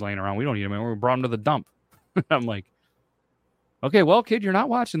 3 of these laying around. We don't need them. We brought them to the dump. I'm like, okay, well, kid, you're not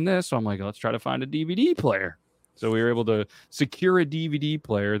watching this. So I'm like, let's try to find a DVD player. So we were able to secure a DVD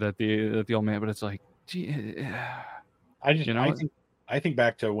player that the old man, but it's like, gee, I think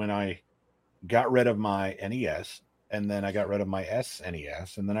back to when I got rid of my NES, and then I got rid of my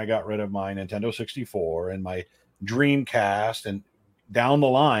SNES, and then I got rid of my Nintendo 64 and my Dreamcast, and down the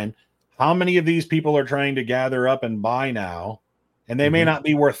line, how many of these people are trying to gather up and buy now? And they may not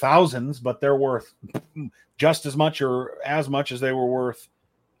be worth thousands, but they're worth just as much or as much as they were worth,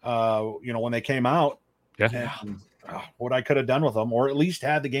 when they came out. Yeah. And, what I could have done with them, or at least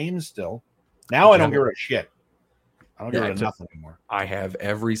had the games still. Now I don't give a shit. I don't give a nothing anymore. I have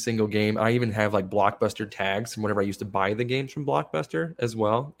every single game. I even have like Blockbuster tags from whenever I used to buy the games from Blockbuster as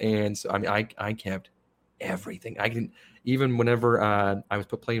well. And so, I mean, I kept everything. I can even whenever I was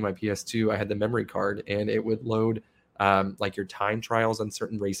playing my PS2, I had the memory card, and it would load like your time trials on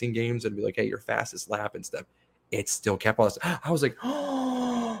certain racing games and be like, hey, your fastest lap and stuff. It still kept all this. I was like,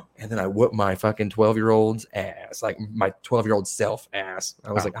 oh, and then I whooped my fucking 12-year-old's ass, like my 12-year-old self ass.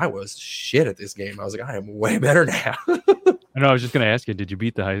 I was like, I was shit at this game. I was like, I am way better now. I know. I was just going to ask you, did you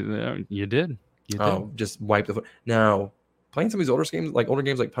beat the high? You did. Just wipe the foot. Now, playing some of these older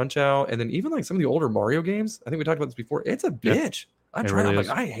games like Punch Out, and then even like some of the older Mario games. I think we talked about this before. It's a bitch. I tried. I'm like,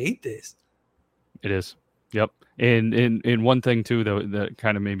 I hate this. It is. Yep. And one thing too that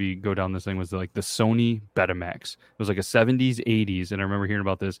kind of made me go down this thing was like the Sony Betamax. It was like a 70s, 80s, and I remember hearing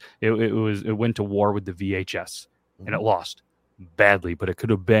about this. It went to war with the VHS, and it lost badly, but it could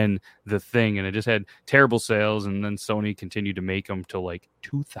have been the thing, and it just had terrible sales. And then Sony continued to make them till like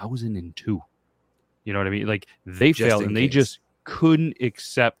 2002. You know what I mean? Like they failed, and they just couldn't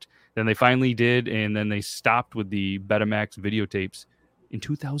accept. Then they finally did, and then they stopped with the Betamax videotapes in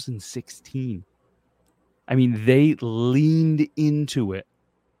 2016. I mean, they leaned into it,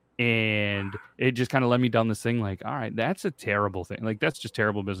 and it just kind of led me down this thing like, all right, that's a terrible thing. Like, that's just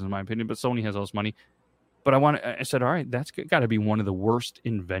terrible business in my opinion, but Sony has all this money. But I said, all right, that's got to be one of the worst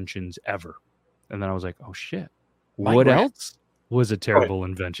inventions ever. And then I was like, oh, shit. What else was a terrible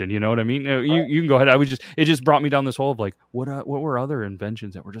invention? You know what I mean? You can go ahead. It just brought me down this hole of like, what were other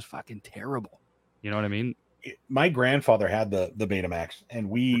inventions that were just fucking terrible? You know what I mean? My grandfather had the Betamax,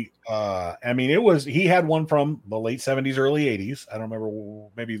 and he had one from the late 70s, early 80s. I don't remember,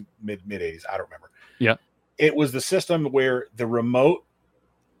 maybe mid 80s. I don't remember. Yeah. It was the system where the remote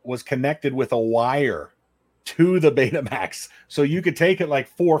was connected with a wire to the Betamax. So you could take it like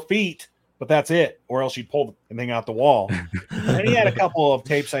 4 feet, but that's it. Or else you'd pull the thing out the wall. And he had a couple of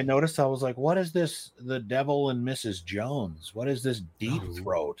tapes I noticed. I was like, what is this? The Devil and Mrs. Jones. What is this Deep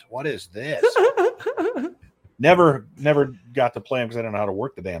Throat? What is this? Never got to play them because I don't know how to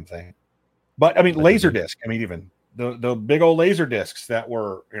work the damn thing. But I mean, Laserdisc. I mean, even the big old laser discs that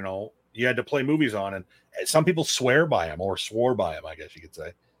were, you had to play movies on, and some people swear by them or swore by them, I guess you could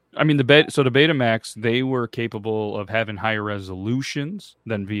say. I mean, the Betamax, they were capable of having higher resolutions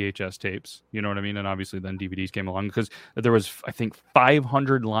than VHS tapes. You know what I mean? And obviously then DVDs came along because there was, I think,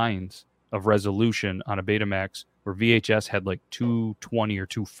 500 lines of resolution on a Betamax where VHS had like 220 or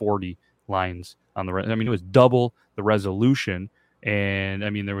 240 lines on the it was double the resolution, and I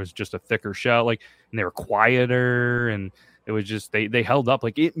mean there was just a thicker shell, and they were quieter, and it was just they held up.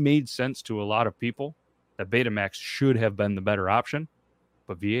 Like, it made sense to a lot of people that Betamax should have been the better option,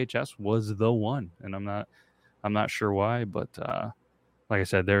 but VHS was the one, and I'm not sure why, but like I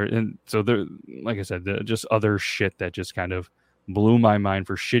said, just other shit that just kind of blew my mind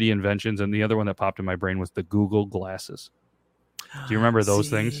for shitty inventions. And the other one that popped in my brain was the Google glasses. Do you remember those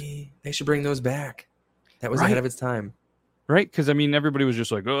things? They should bring those back. That was ahead of its time. Right? Because, I mean, everybody was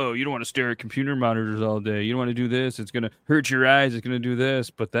just like, oh, you don't want to stare at computer monitors all day. You don't want to do this. It's going to hurt your eyes. It's going to do this.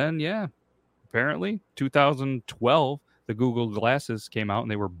 But then, apparently, 2012, the Google glasses came out,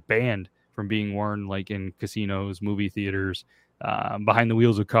 and they were banned from being worn like in casinos, movie theaters, behind the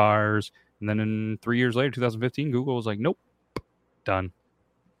wheels of cars. And then in 3 years later, 2015, Google was like, nope, done.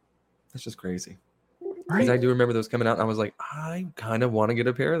 That's just crazy. Right. Because I do remember those coming out, and I was like, I kind of want to get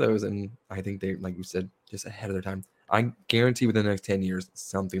a pair of those. And I think they, like you said, just ahead of their time. I guarantee within the next 10 years,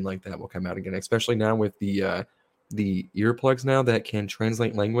 something like that will come out again, especially now with the earplugs now that can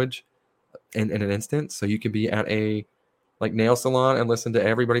translate language in an instant. So you can be at a like nail salon and listen to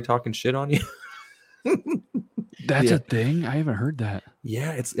everybody talking shit on you. That's a thing? I haven't heard that.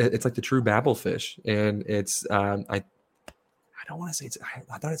 Yeah, it's like the true Babelfish. And it's I don't want to say it's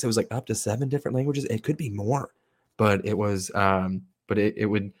I thought it was like up to 7 different languages. It could be more. But it was but it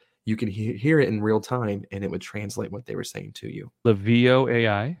would, you can hear it in real time and it would translate what they were saying to you. Lavio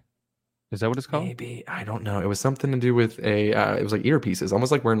AI? Is that what it's called? Maybe. I don't know. It was something to do with it was like earpieces,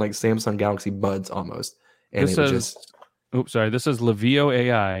 almost like wearing like Samsung Galaxy Buds almost. And this it was says, just this says Lavio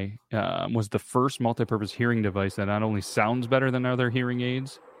AI was the first multi-purpose hearing device that not only sounds better than other hearing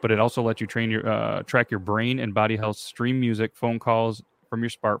aids, but it also lets you track your brain and body health, stream music, phone calls from your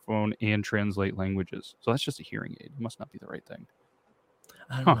smartphone, and translate languages. So that's just a hearing aid. It must not be the right thing.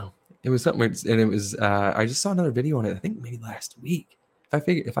 I don't know. It was something weird, and it was I just saw another video on it, I think maybe last week.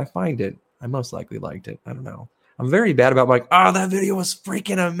 If I find it, I most likely liked it. I don't know. I'm very bad about like, oh, that video was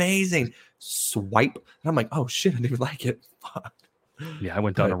freaking amazing. Swipe. And I'm like, oh shit, I didn't like it. Fuck. Yeah, I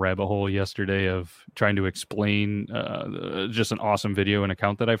went down a rabbit hole yesterday of trying to explain just an awesome video and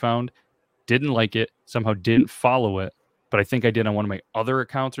account that I found. Didn't like it. Somehow didn't follow it, but I think I did on one of my other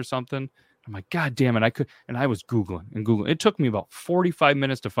accounts or something. I'm like, God damn it. I was Googling. It took me about 45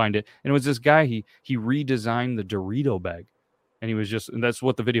 minutes to find it. And it was this guy, he redesigned the Dorito bag. And he was and that's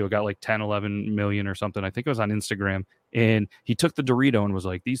what the video got, like 10, 11 million or something. I think it was on Instagram. And he took the Dorito and was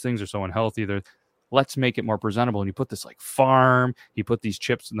like, these things are so unhealthy. Let's make it more presentable. And he put this like farm, he put these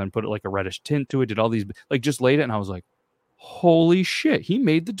chips and then put it like a reddish tint to it, did all these, like just laid it. And I was like, holy shit, he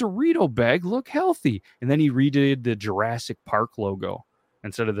made the Dorito bag look healthy. And then he redid the Jurassic Park logo.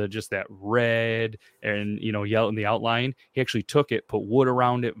 Instead of just that red and, yellow in the outline, he actually took it, put wood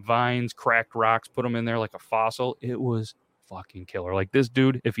around it, vines, cracked rocks, put them in there like a fossil. It was fucking killer. Like this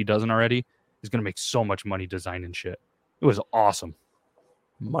dude, if he doesn't already, is going to make so much money designing shit. It was awesome.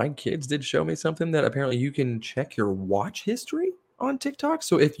 My kids did show me something that apparently you can check your watch history on TikTok.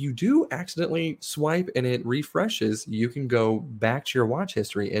 So if you do accidentally swipe and it refreshes, you can go back to your watch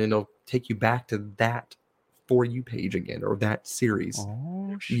history and it'll take you back to that For You page again, or that series.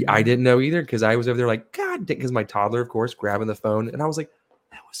 Oh, shit. I didn't know either because I was over there like, God, because my toddler, of course, grabbing the phone, and I was like,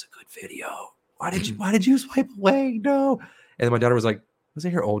 that was a good video. Why did you swipe away? No. And then my daughter was like,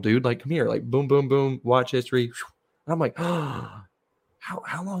 listen here, old dude, like, come here, like, boom, boom, boom, watch history. And I'm like, oh,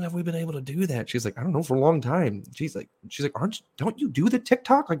 how long have we been able to do that? She's like, I don't know, for a long time. She's like, don't you do the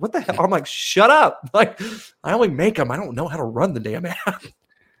TikTok? Like, what the hell? I'm like, shut up. Like, I only make them. I don't know how to run the damn app.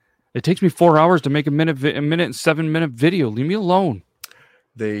 It takes me 4 hours to make a minute and 7 minute video. Leave me alone.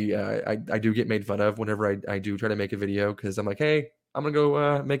 I do get made fun of whenever I do try to make a video because I'm like, hey, I'm going to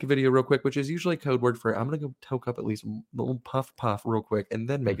go make a video real quick, which is usually code word for I'm going to go toke up at least a little puff real quick and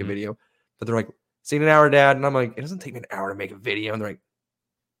then make a video. But they're like, seen an hour, Dad. And I'm like, it doesn't take me an hour to make a video. And they're like,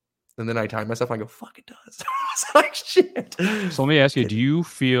 and then I time myself and I go, fuck, it does. It's like, shit. So let me ask you, do you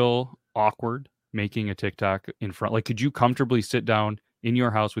feel awkward making a TikTok in front? Like, could you comfortably sit down in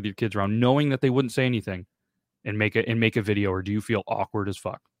your house with your kids around knowing that they wouldn't say anything and make a video? Or do you feel awkward as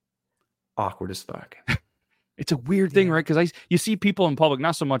fuck? Awkward as fuck. It's a weird thing, right? Because you see people in public,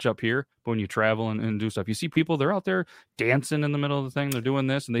 not so much up here, but when you travel and do stuff, you see people, they're out there dancing in the middle of the thing. They're doing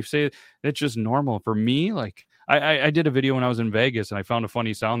this and they say it's just normal. For me, like I did a video when I was in Vegas and I found a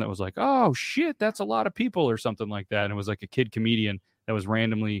funny sound that was like, oh shit, that's a lot of people or something like that. And it was like a kid comedian that was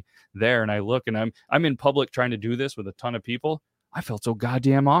randomly there. And I look and I'm in public trying to do this with a ton of people. I felt so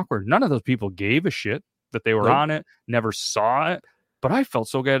goddamn awkward. None of those people gave a shit that they were on it, never saw it. But I felt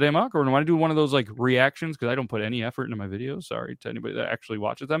so goddamn awkward. And when I do one of those like reactions, because I don't put any effort into my videos, sorry to anybody that actually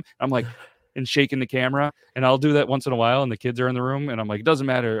watches them, I'm like, and shaking the camera. And I'll do that once in a while. And the kids are in the room. And I'm like, it doesn't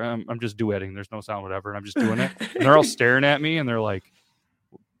matter. I'm just duetting. There's no sound, whatever. And I'm just doing it. And they're all staring at me. And they're like,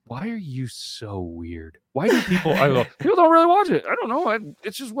 why are you so weird? Why do people, I go, people don't really watch it. I don't know.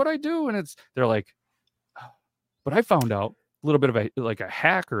 It's just what I do. And they're like, oh. But I found out a little bit of a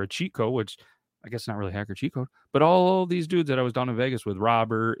hack or a cheat code, which I guess not really hack or cheat code, but all these dudes that I was down in Vegas with,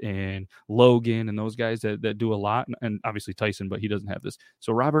 Robert and Logan and those guys that do a lot, and obviously Tyson, but he doesn't have this.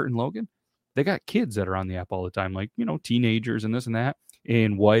 So Robert and Logan, they got kids that are on the app all the time, like, teenagers and this and that,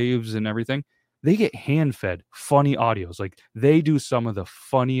 and wives and everything. They get hand-fed funny audios. Like, they do some of the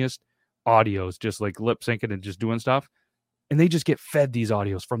funniest audios, just like lip syncing and just doing stuff. and they just get fed these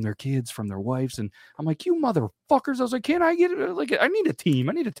audios from their kids, from their wives. And I'm like, you motherfuckers. I was like, can I get it? Like, I need a team.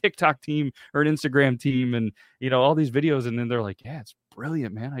 I need a TikTok team or an Instagram team and, all these videos. And then they're like, yeah, it's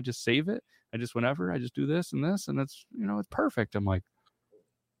brilliant, man. I just save it. I just do this and this, and it's, it's perfect. I'm like,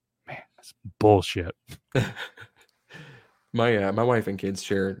 man, that's bullshit. My wife and kids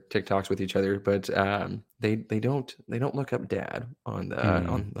share TikToks with each other, but they don't look up dad on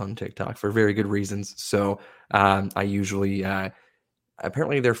the on TikTok for very good reasons. So I usually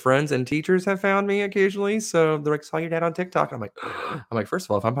apparently their friends and teachers have found me occasionally. So they're like, saw your dad on TikTok. I'm like, first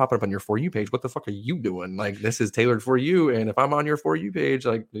of all, if I'm popping up on your For You page, what the fuck are you doing? Like, this is tailored for you. And if I'm on your For You page,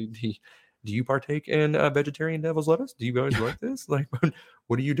 like, do you partake in vegetarian devil's lettuce? Do you guys like this? Like,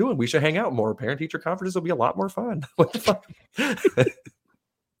 what are you doing? We should hang out more. Parent-teacher conferences will be a lot more fun. What the fuck?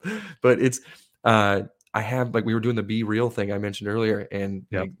 But it's, I have, like, we were doing the Be Real thing I mentioned earlier. And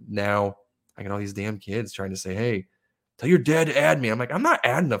like, now I got all these damn kids trying to say, hey, tell your dad to add me. I'm like, I'm not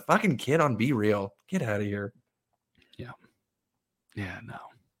adding a fucking kid on Be Real. Get out of here. Yeah. Yeah, no.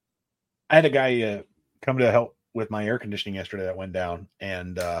 I had a guy come to help with my air conditioning yesterday that went down,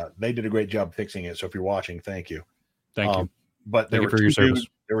 and they did a great job fixing it. So if you're watching, thank you. Thank you. But Thank you for your service.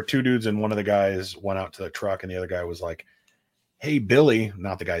 There were two dudes, and one of the guys went out to the truck, and the other guy was like, hey, Billy,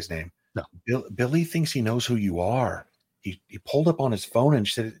 not the guy's name. No. Billy thinks he knows who you are. He pulled up on his phone and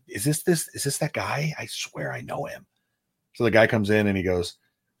said, is this that guy? I swear I know him. So the guy comes in and he goes,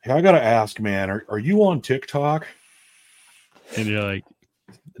 hey, I got to ask, man, are you on TikTok? And you're like,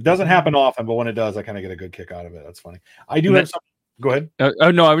 it doesn't happen often, but when it does, I kind of get a good kick out of it. That's funny. I do have something. Go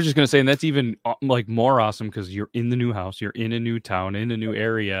ahead. No, I was just going to say, and that's even like more awesome because you're in the new house, you're in a new town, in a new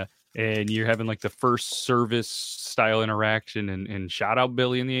area, and you're having like the first service style interaction. And shout out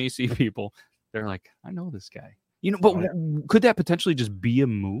Billy and the AC people. They're like, I know this guy. But could that potentially just be a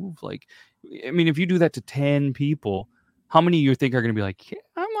move? Like, I mean, if you do that to 10 people, how many you think are going to be like, yeah,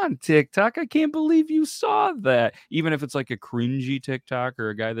 I'm on TikTok. I can't believe you saw that. Even if it's like a cringy TikTok or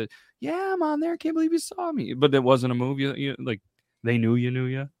a guy that, yeah, I'm on there. I can't believe you saw me. But it wasn't a move. You like, they knew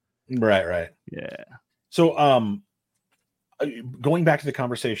you. Right. Yeah. So, going back to the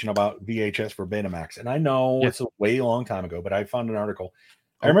conversation about VHS for Betamax, and I know it's a way long time ago, but I found an article.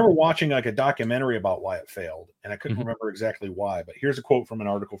 I remember watching like a documentary about why it failed, and I couldn't remember exactly why. But here's a quote from an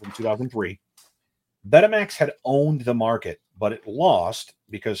article from 2003. Betamax had owned the market, but it lost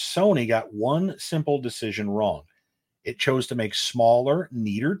because Sony got one simple decision wrong. It chose to make smaller,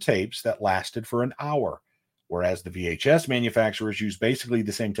 neater tapes that lasted for an hour, whereas the VHS manufacturers used basically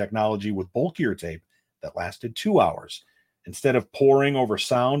the same technology with bulkier tape that lasted 2 hours. Instead of poring over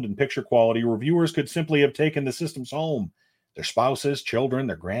sound and picture quality, reviewers could simply have taken the systems home. Their spouses, children,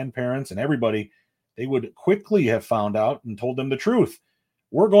 their grandparents, and everybody, they would quickly have found out and told them the truth.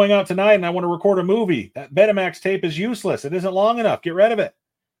 We're going out tonight and I want to record a movie. That Betamax tape is useless. It isn't long enough. Get rid of it.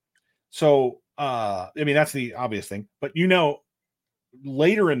 So, I mean, that's the obvious thing. But,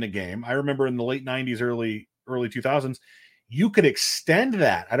 later in the game, I remember in the late 90s, early 2000s, you could extend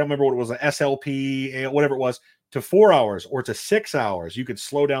that. I don't remember what it was, an SLP, whatever it was, to 4 hours or to 6 hours. You could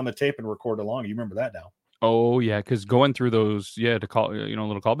slow down the tape and record along. You remember that now? Oh, yeah, because going through those, to call, a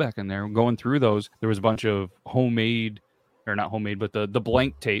little callback in there, going through those, there was a bunch of not homemade, but the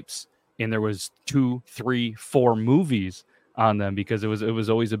blank tapes, and there was 2, 3, 4 movies on them because it was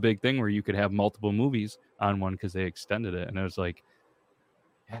always a big thing where you could have multiple movies on one because they extended it, and it was like,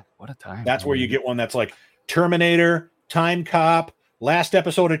 yeah, what a time. That's where you get one that's like Terminator, Time Cop, last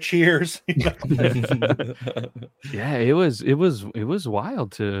episode of Cheers. Yeah, it was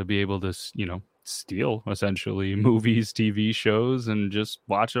wild to be able to, steal essentially movies, TV shows, and just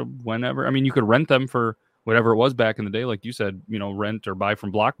watch them whenever. I mean, you could rent them for whatever it was back in the day, like you said, rent or buy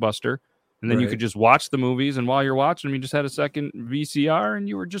from Blockbuster, and then you could just watch the movies, and while you're watching them, you just had a second VCR, and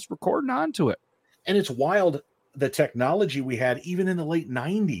you were just recording onto it. And it's wild, the technology we had, even in the late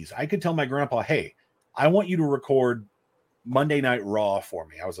 90s. I could tell my grandpa, hey, I want you to record Monday Night Raw for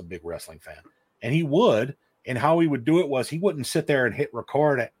me. I was a big wrestling fan. And he would, and how he would do it was he wouldn't sit there and hit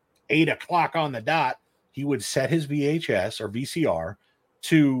record at 8 o'clock on the dot. He would set his VHS or VCR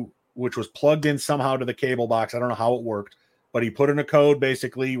to, which was plugged in somehow to the cable box. I don't know how it worked, but he put in a code,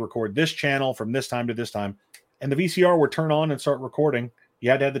 basically record this channel from this time to this time. And the VCR would turn on and start recording. You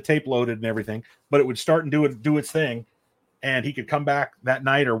had to have the tape loaded and everything, but it would start and do its thing. And he could come back that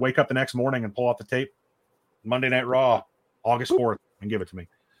night or wake up the next morning and pull out the tape, Monday Night Raw, August 4th, and give it to me.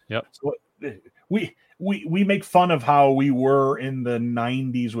 Yep. So we make fun of how we were in the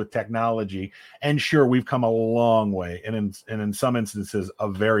 90s with technology, and sure, we've come a long way, and in some instances a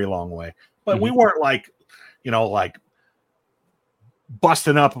very long way, but we weren't like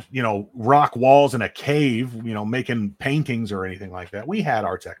busting up, rock walls in a cave, making paintings or anything like that. We had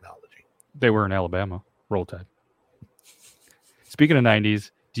our technology. They were in Alabama. Roll Tide. Speaking of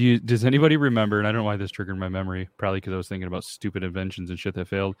 90s, does anybody remember, and I don't know why this triggered my memory, probably because I was thinking about stupid inventions and shit that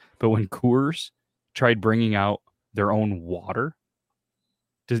failed, but when Coors tried bringing out their own water,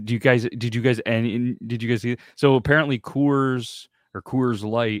 did you guys see it? So apparently Coors or Coors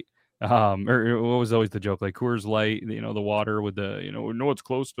Light, or what was always the joke, like Coors Light, the water with the, it's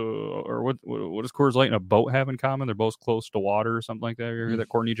close to, or what does Coors Light and a boat have in common? They're both close to water or something like that. You ever hear that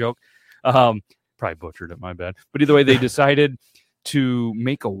corny joke? Probably butchered it, my bad. But either way, they decided to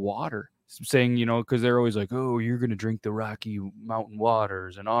make a water, saying, because they're always like, oh, you're going to drink the Rocky Mountain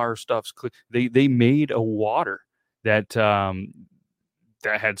waters and our stuff's clean. They made a water that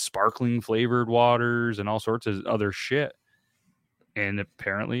had sparkling flavored waters and all sorts of other shit. And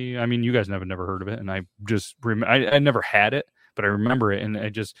apparently, I mean, you guys never heard of it. And I just, I never had it, but I remember it. And I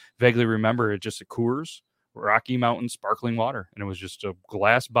just vaguely remember it just a Coors Rocky Mountain sparkling water. And it was just a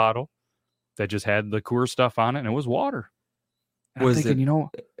glass bottle that just had the Coors stuff on it. And it was water. And was thinking,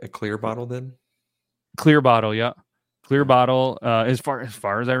 it a clear bottle then? Clear bottle, yeah. Clear bottle, as far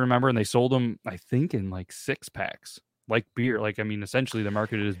as I remember. And they sold them, I think, in like 6-packs, like beer. Like, I mean, essentially the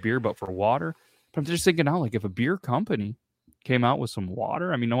market is beer, but for water. But I'm just thinking now, like if a beer company came out with some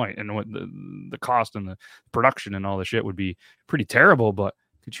water, I mean, no, I know what the cost and the production and all the shit would be pretty terrible, but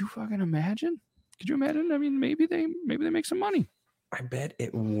could you fucking imagine? Could you imagine? I mean, maybe they make some money. I bet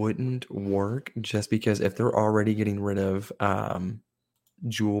it wouldn't work just because if they're already getting rid of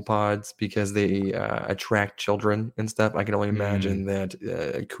Jewel pods because they attract children and stuff, I can only imagine that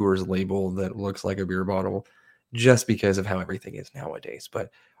a Coors label that looks like a beer bottle just because of how everything is nowadays. But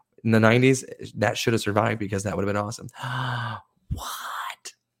in the 90s, that should have survived because that would have been awesome.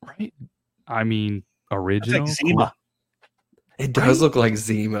 What? Right? I mean, original. Like Zima. It does look like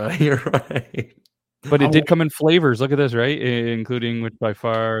Zima. You're right. But it did come in flavors. Look at this, right? Including, which by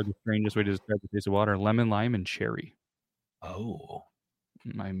far the strangest way to describe the taste of water, lemon, lime, and cherry. Oh.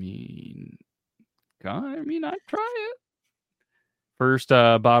 I mean, I'd try it. First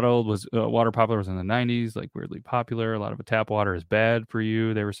bottled was water popular was in the 90s, like weirdly popular. A lot of tap water is bad for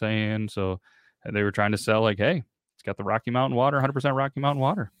you, they were saying. So they were trying to sell like, hey, it's got the Rocky Mountain water, 100% Rocky Mountain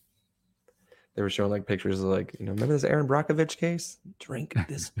water. They were showing like pictures of like, remember this Aaron Brockovich case? Drink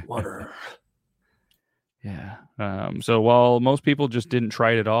this water. Yeah. So while most people just didn't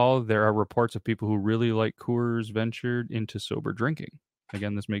try it at all, there are reports of people who really like Coors ventured into sober drinking.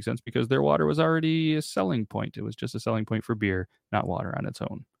 Again, this makes sense because their water was already a selling point. It was just a selling point for beer, not water on its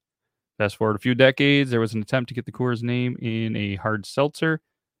own. Fast forward a few decades, there was an attempt to get the Coors name in a hard seltzer,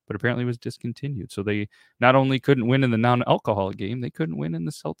 but apparently it was discontinued. So they not only couldn't win in the non-alcoholic game, they couldn't win in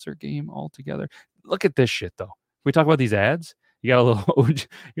the seltzer game altogether. Look at this shit, though. We talk about these ads. You got a little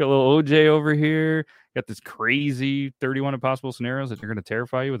OJ over here. You got this crazy 31 impossible scenarios that are going to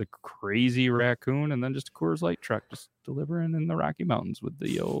terrify you with a crazy raccoon, and then just a Coors Light truck just delivering in the Rocky Mountains with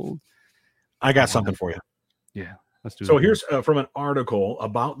the old. I got something for you. Yeah, let's do. So here's from an article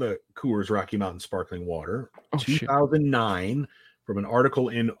about the Coors Rocky Mountain sparkling water, 2009, from an article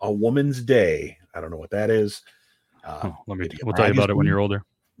in A Woman's Day. I don't know what that is. We'll tell you about it when you're older.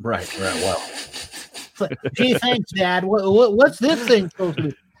 Right. Well. Gee, thanks, Dad. What's this thing supposed to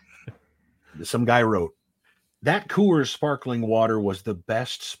be? Some guy wrote, that Coors sparkling water was the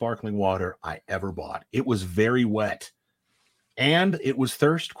best sparkling water I ever bought. It was very wet, and it was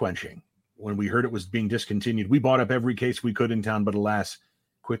thirst quenching. When we heard it was being discontinued, we bought up every case we could in town, but alas,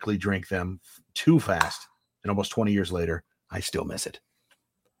 quickly drank them too fast. And almost 20 years later, I still miss it.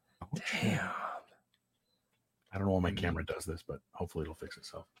 Damn. I don't know why my camera does this, but hopefully it'll fix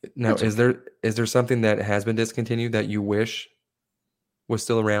itself. Now, is there something that has been discontinued that you wish was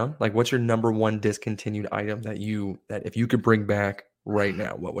still around? Like, what's your number one discontinued item that if you could bring back right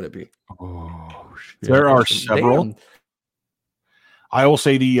now, what would it be? Oh, shit. There are several. Damn. I will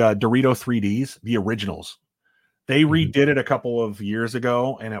say the Dorito 3Ds, the originals. They redid it a couple of years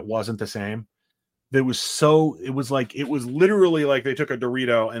ago, and it wasn't the same. It was literally like they took a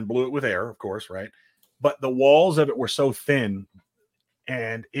Dorito and blew it with air, of course, right? But the walls of it were so thin,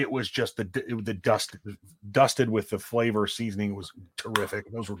 and it was just the dusted with the flavor seasoning. It was terrific.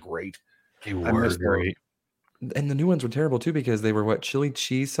 Those were great. They were great. And the new ones were terrible too because they were chili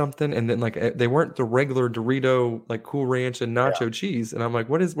cheese something, and then like they weren't the regular Dorito like Cool Ranch and nacho cheese. And I'm like,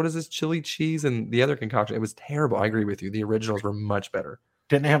 what is this chili cheese and the other concoction? It was terrible. I agree with you. The originals were much better.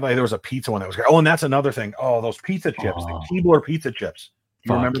 Didn't they have there was a pizza one that was great. Oh, and that's another thing. Oh, those pizza chips, the Keebler pizza chips.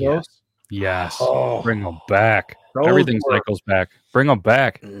 You remember those? Yes. Oh, bring them back. Everything cycles back. Bring them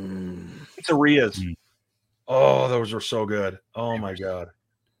back. Pizzerias. Oh, those are so good. Oh my god.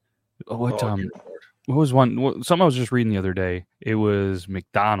 What was one? Something I was just reading the other day. It was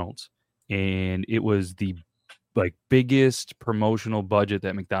McDonald's, and it was the biggest promotional budget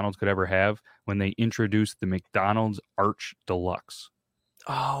that McDonald's could ever have when they introduced the McDonald's Arch Deluxe.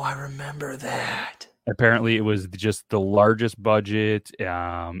 Oh, I remember that. Apparently, it was just the largest budget,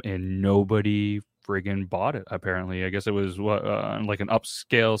 and nobody friggin' bought it. Apparently, I guess it was like an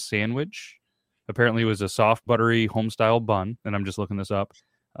upscale sandwich. Apparently, it was a soft, buttery, home-style bun, and I'm just looking this up.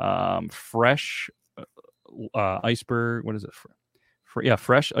 Fresh iceberg. What is it?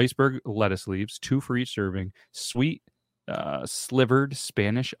 Fresh iceberg lettuce leaves, 2 for each serving. Sweet, slivered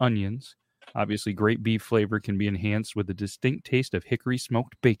Spanish onions. Obviously, great beef flavor can be enhanced with a distinct taste of hickory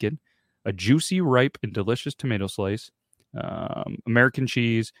smoked bacon. A juicy, ripe, and delicious tomato slice. American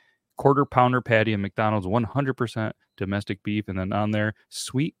cheese, quarter pounder patty, and McDonald's 100% domestic beef, and then on there,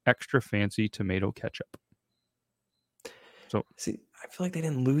 sweet, extra fancy tomato ketchup. So, see, I feel like they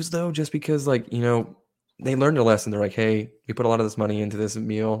didn't lose though, just because they learned a lesson. They're like, hey, we put a lot of this money into this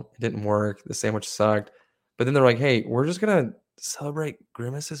meal. It didn't work. The sandwich sucked. But then they're like, hey, we're just going to celebrate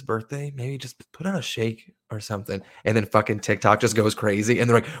Grimace's birthday. Maybe just put on a shake or something. And then fucking TikTok just goes crazy. And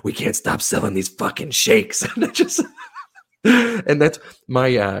they're like, we can't stop selling these fucking shakes. And that's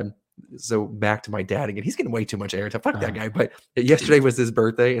my, so back to my dad again. He's getting way too much airtime. Fuck that guy. But yesterday was his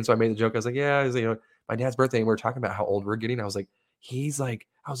birthday. And so I made the joke. I was like, yeah, it was, my dad's birthday. And we were talking about how old we're getting. I was like,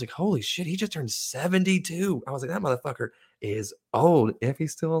 holy shit, he just turned 72. I was like, that motherfucker is old. If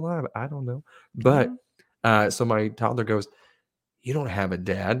he's still alive, I don't know. But so my toddler goes, you don't have a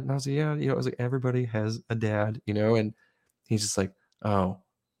dad? And I was like, yeah, I was like, everybody has a dad, and he's just like, oh,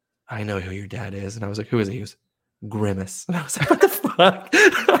 I know who your dad is. And I was like, who is he? He was Grimace. And I was like, what the fuck?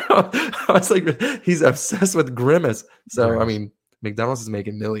 I was like, he's obsessed with Grimace. So, I mean, McDonald's is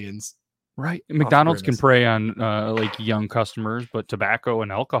making millions. Right. McDonald's can prey on young customers, but tobacco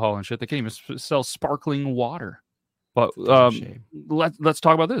and alcohol and shit, they can't even sell sparkling water. But let's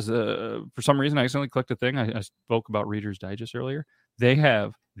talk about this. For some reason, I accidentally clicked a thing. I spoke about Reader's Digest earlier. They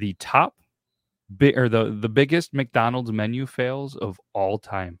have the the biggest McDonald's menu fails of all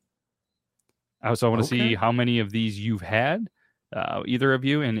time. I want to see how many of these you've had, either of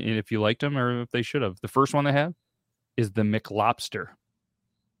you, and if you liked them or if they should have. The first one they have is the McLobster.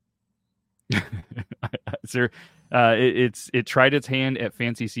 It tried its hand at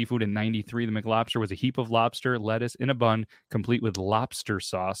fancy seafood in '93. The McLobster was a heap of lobster, lettuce in a bun, complete with lobster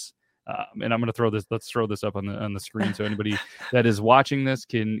sauce. And I'm going to throw this. Let's throw this up on the screen so anybody that is watching this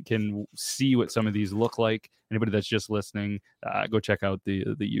can see what some of these look like. Anybody that's just listening, go check out the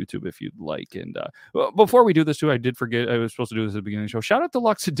YouTube if you'd like. And before we do this too, I did forget I was supposed to do this at the beginning of the show. Shout out to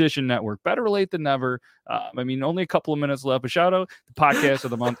Deluxe Edition Network. Better late than never. I mean, only a couple of minutes left. But shout out the podcast of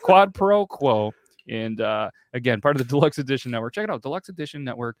the month, Quad Pro Quo. And again, part of the Deluxe Edition Network. Check it out,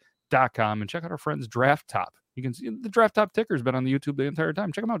 deluxeeditionnetwork.com, and check out our friends Draft Top. You can see the Draft Top ticker has been on the YouTube the entire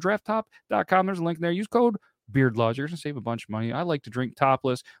time. Check them out, drafttop.com. There's a link there. Use code BeardLaws. You're going to save a bunch of money. I like to drink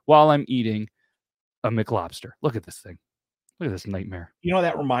topless while I'm eating a McLobster. Look at this thing. Look at this nightmare.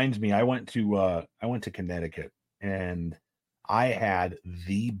 That reminds me. I went to Connecticut, and I had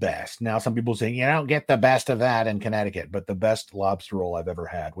the best. Now, some people saying you don't get the best of that in Connecticut, but the best lobster roll I've ever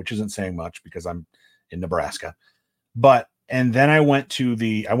had, which isn't saying much because I'm in Nebraska. And then I went to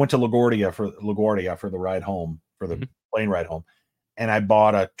LaGuardia for the ride home, for the plane ride home, and I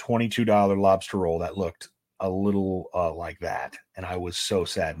bought a $22 lobster roll that looked a little like that, and I was so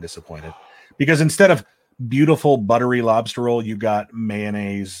sad and disappointed because instead of beautiful buttery lobster roll, you got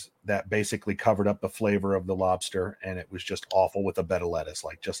mayonnaise that basically covered up the flavor of the lobster, and it was just awful with a bed of lettuce,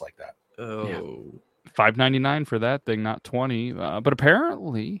 just like that. Oh, yeah. $5.99 for that thing, not $20. But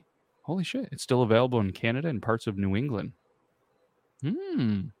apparently, holy shit, it's still available in Canada and parts of New England.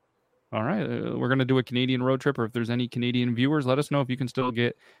 All right, we're gonna do a Canadian road trip, or if there's any Canadian viewers, let us know if you can still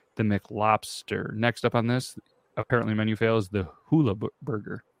get the McLobster. Next up on this, apparently menu fail, is the hula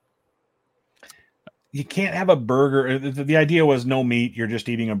burger. You can't have a burger. The idea was no meat. You're just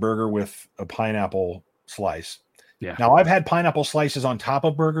eating a burger with a pineapple slice. Yeah. Now I've had pineapple slices on top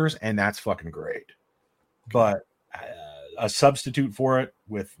of burgers, and that's fucking great. But a substitute for it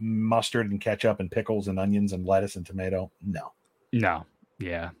with mustard and ketchup and pickles and onions and lettuce and tomato, no. No.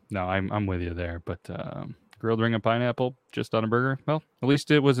 Yeah. No, I'm with you there. But grilled ring of pineapple just on a burger, well, at least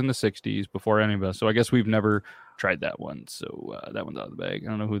it was in the 60s before any of us. So I guess we've never tried that one. So that one's out of the bag. I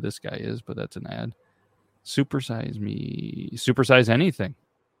don't know who this guy is, but that's an ad. Supersize anything.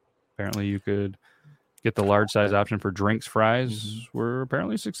 Apparently you could get the large size option for drinks. Fries were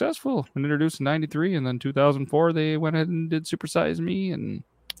apparently successful and introduced in 93, and then 2004 they went ahead and did Supersize Me and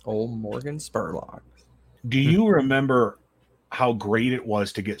old Morgan Spurlock. Do you remember how great it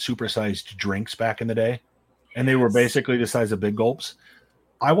was to get supersized drinks back in the day? And they were basically the size of Big Gulps.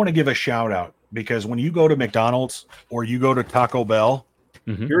 I want to give a shout out because when you go to McDonald's or you go to Taco Bell,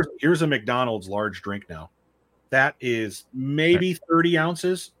 here's a McDonald's large drink now. That is maybe 30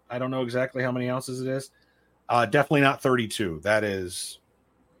 ounces. I don't know exactly how many ounces it is. Definitely not 32. This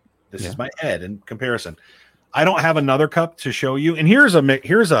is my head in comparison. I don't have another cup to show you. And here's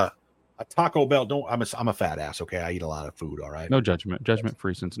a Taco Bell. I'm a fat ass. Okay. I eat a lot of food. All right. No judgment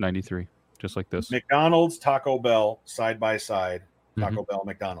free since 93. Just like this. McDonald's, Taco Bell, side by side. Taco Bell,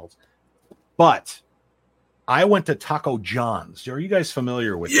 McDonald's. But I went to Taco John's. Are you guys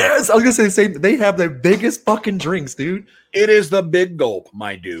familiar with Yes, Taco? I was going to say, they have the biggest fucking drinks, dude. It is the Big Gulp,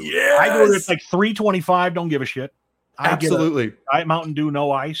 my dude. Yes. I go to it's like $3.25. Don't give a shit. Absolutely. Get a Diet Mountain Dew,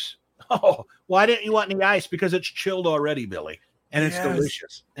 no ice. Oh, why didn't you want any ice? Because it's chilled already, Billy. And it's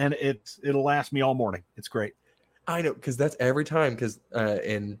delicious. And it'll last me all morning. It's great. I know, because that's every time. Because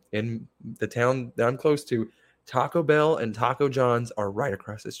in the town that I'm close to, Taco Bell and Taco John's are right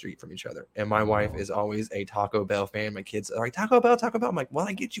across the street from each other. And my wife is always a Taco Bell fan. My kids are like, Taco Bell, Taco Bell. I'm like, well,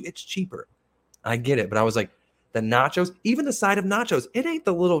 I get you. It's cheaper. I get it. But I was like, the nachos, even the side of nachos, it ain't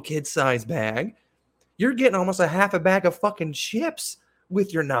the little kid size bag. You're getting almost a half a bag of fucking chips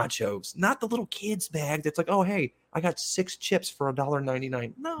with your nachos, not the little kid's bag that's like, oh, hey, I got 6 chips for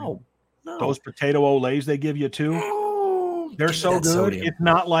 $1.99. No. Those potato Olays they give you too. Oh, they're so good. Sodium. It's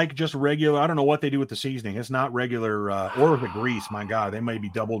not like just regular. I don't know what they do with the seasoning. It's not regular or the grease. My God, they may be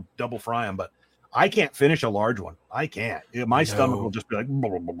double fry them, but I can't finish a large one. I can't. My stomach will just be like the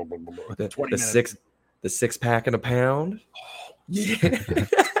 6-pack in a pound. Oh, yeah.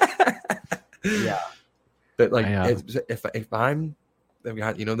 Yeah. But like if I'm I've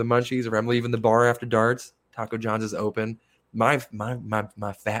got, the munchies, or I'm leaving the bar after darts, Taco John's is open. My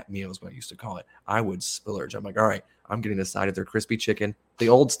fat meal is what I used to call it. I would splurge. I'm like, all right, I'm getting a side of their crispy chicken, the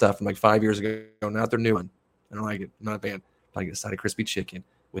old stuff from like 5 years ago, not their new one. I don't like it. I'm not a fan. I get a side of crispy chicken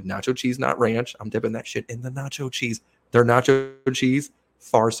with nacho cheese, not ranch. I'm dipping that shit in the nacho cheese. Their nacho cheese,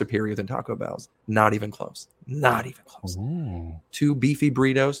 far superior than Taco Bell's. Not even close. Not even close. Ooh. 2 beefy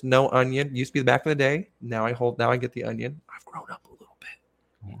burritos, no onion. Used to be the back in the day. Now I get the onion. I've grown up a little bit.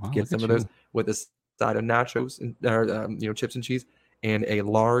 Wow, get some of those with a side of nachos and chips and cheese, and a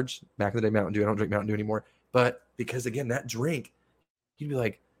large, back in the day, Mountain Dew. I don't drink Mountain Dew anymore, but because again, that drink, you'd be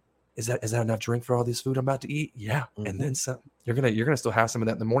like, is that enough drink for all this food I'm about to eat? Yeah. Mm-hmm. And then some. You're gonna still have some of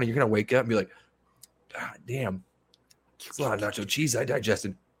that in the morning. You're gonna wake up and be like, God damn, it's a lot of nacho cheese I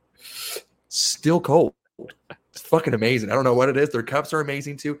digested. Still cold. It's fucking amazing. I don't know what it is. Their cups are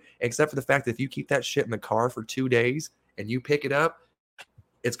amazing too, except for the fact that if you keep that shit in the car for 2 days and you pick it up,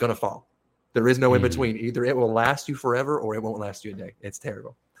 it's gonna fall. There is no in between. Either it will last you forever or it won't last you a day. It's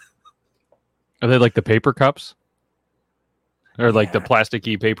terrible. Are they like the paper cups? Or like the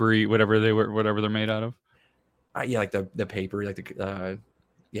plasticky, papery, whatever they're made out of? Yeah, like the paper, like the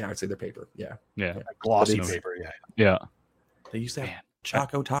I'd say they're paper. Yeah. Like glossy paper. Yeah. They used to have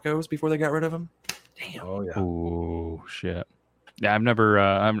Choco Tacos before they got rid of them. Damn. Oh yeah. Oh shit. Yeah, I've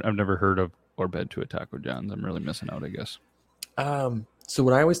never heard of or been to a Taco John's. I'm really missing out, I guess. So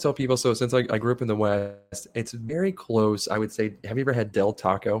what I always tell people, so since I grew up in the West, it's very close. I would say, have you ever had Del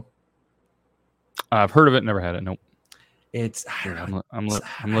Taco? I've heard of it, never had it. Nope. I'm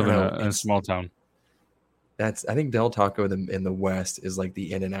living in a small town. I think Del Taco in the West is like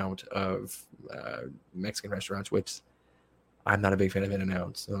the In-N-Out of Mexican restaurants, which I'm not a big fan of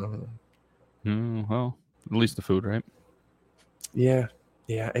In-N-Out. So. Well, at least the food, right? Yeah.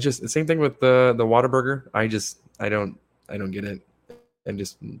 It's just the same thing with the Whataburger. I don't get it, and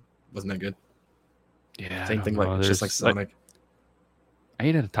just wasn't that good. Yeah. Same thing, like just like Sonic. I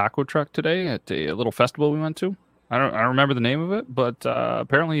ate at a taco truck today at a little festival we went to. I don't remember the name of it, but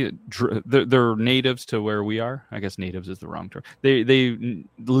apparently they're natives to where we are. I guess natives is the wrong term. They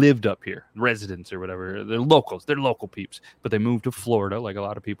lived up here, residents or whatever. They're locals. They're local peeps, but they moved to Florida, like a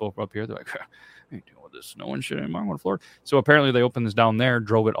lot of people up here. They're like, I ain't dealing with this snow and shit anymore. I'm going to Florida. So apparently they opened this down there,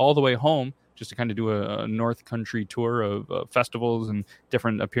 drove it all the way home just to kind of do a North Country tour of festivals and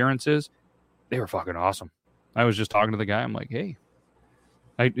different appearances. They were fucking awesome. I was just talking to the guy. I'm like, hey.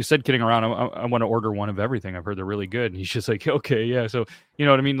 I said, kidding around, I want to order one of everything. I've heard they're really good. And he's just like, okay, yeah. So, you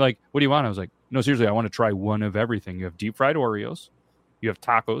know what I mean? Like, what do you want? I was like, no, seriously, I want to try one of everything. You have deep fried Oreos. You have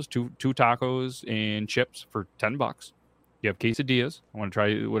tacos, two tacos and chips for $10. You have quesadillas. I want to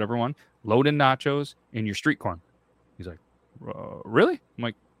try whatever one. Loaded nachos and your street corn. He's like, really? I'm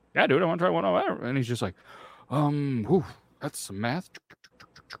like, yeah, dude, I want to try one of everything. And he's just like, that's some math.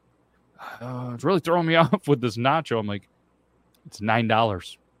 It's really throwing me off with this nacho. I'm like, it's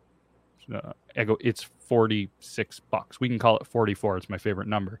 $9. I go, it's $46. We can call it 44. It's my favorite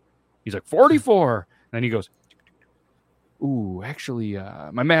number. He's like, 44. And then he goes, ooh, actually,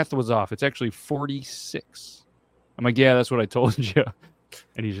 my math was off. It's actually 46. I'm like, yeah, that's what I told you.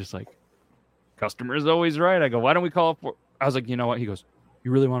 And he's just like, customer is always right. I go, why don't we call it I was like, you know what? He goes,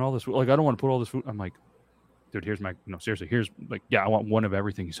 you really want all this food? Like, I don't want to put all this food. I'm like, dude, here's my, no, seriously, here's like, yeah, I want one of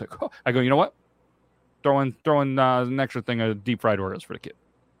everything. He's like, oh. I go, you know what? Throw in an extra thing of deep fried Oreos for the kid.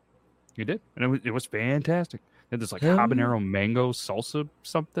 He did. And it was fantastic. They had this like habanero mango salsa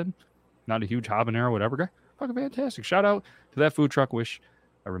something. Not a huge habanero, whatever guy. Fucking fantastic. Shout out to that food truck. Wish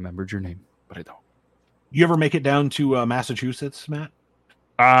I remembered your name, but I don't. You ever make it down to Massachusetts, Matt?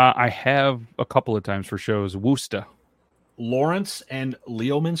 I have a couple of times for shows. Worcester. Lawrence and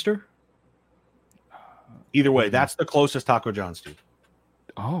Leominster? Either way, that's the closest Taco John's to.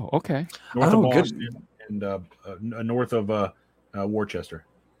 Oh, okay. North of Boston and north of Worcester.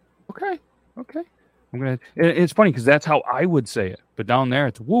 Okay. It's funny because that's how I would say it, but down there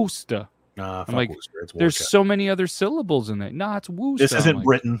it's Worcester. I'm like, Worcester. It's there's so many other syllables in it. No, it's Worcester. This isn't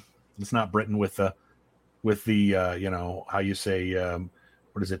Britain. It's not Britain with the you know how you say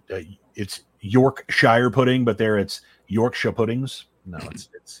what is it? It's Yorkshire pudding, but there it's Yorkshire puddings. No,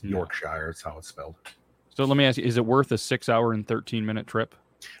 it's Yorkshire. It's how it's spelled. So let me ask you: is it worth a 6 hour and 13-minute trip?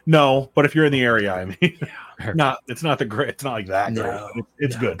 No, but if you're in the area, I mean, it's not the great. It's not like that. No, great.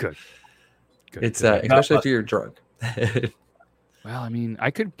 It's good. Good. It's especially if you're drunk. Well, I mean,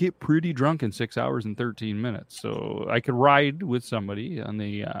 I could get pretty drunk in 6 hours and 13 minutes, so I could ride with somebody on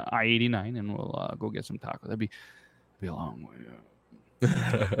the I-89, and we'll go get some tacos. That'd be a long way.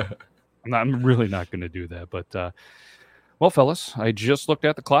 I'm really not going to do that, but well, fellas, I just looked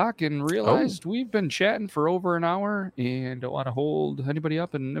at the clock and realized we've been chatting for over an hour, and don't want to hold anybody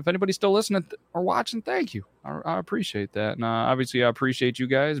up. And if anybody's still listening or watching, thank you. I appreciate that. And obviously, I appreciate you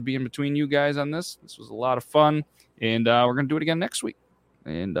guys being between you guys on this. This was a lot of fun, and we're going to do it again next week.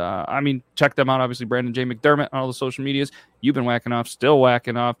 And I mean, check them out. Obviously, Brandon J. McDermott on all the social medias. You've been whacking off, still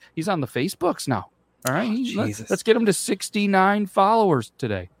whacking off. He's on the Facebooks now. All right, let's get him to 69 followers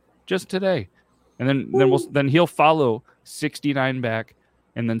today, just today, and then he'll follow 69 back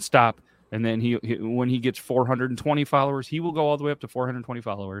and then stop, and then he when he gets 420 followers, he will go all the way up to 420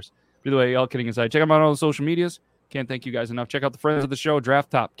 followers. By the way, all kidding aside, check him out on all the social medias. Can't thank you guys enough. Check out the friends of the show, Draft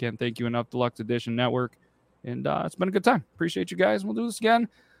Top. Can't thank you enough, Deluxe Edition Network. And it's been a good time. Appreciate you guys. We'll do this again.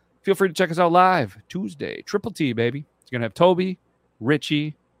 Feel free to check us out live Tuesday. Triple T, baby. It's gonna have Toby,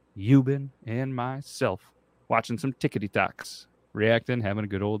 Richie, Yuban, and myself watching some tickety talks, reacting, having a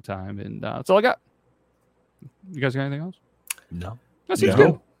good old time, and that's all I got. You guys got anything else? No. That seems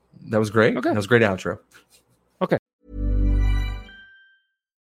good. That was great. Okay. That was a great outro. Okay.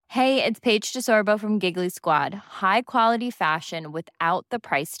 Hey, it's Paige DeSorbo from Giggly Squad. High quality fashion without the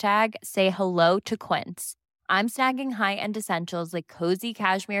price tag. Say hello to Quince. I'm snagging high-end essentials like cozy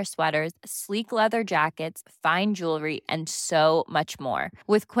cashmere sweaters, sleek leather jackets, fine jewelry, and so much more.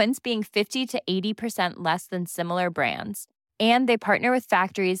 With Quince being 50 to 80% less than similar brands. And they partner with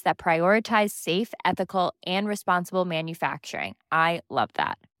factories that prioritize safe, ethical, and responsible manufacturing. I love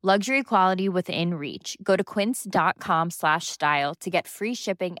that. Luxury quality within reach. Go to quince.com/style to get free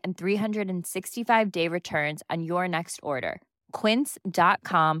shipping and 365-day returns on your next order.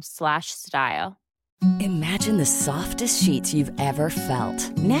 Quince.com/style. Imagine the softest sheets you've ever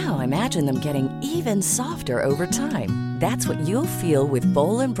felt. Now imagine them getting even softer over time. That's what you'll feel with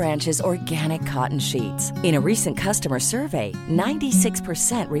Boll & Branch's organic cotton sheets. In a recent customer survey,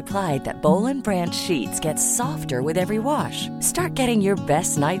 96% replied that Boll & Branch sheets get softer with every wash. Start getting your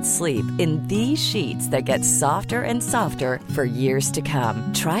best night's sleep in these sheets that get softer and softer for years to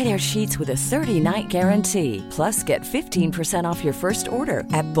come. Try their sheets with a 30-night guarantee. Plus, get 15% off your first order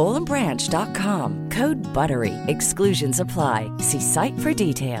at bollandbranch.com. Code BUTTERY. Exclusions apply. See site for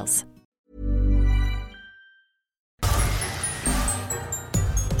details.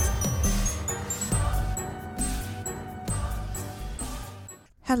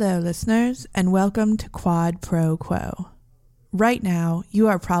 Hello, listeners, and welcome to Quad Pro Quo. Right now, you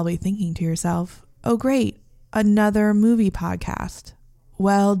are probably thinking to yourself, oh great, another movie podcast.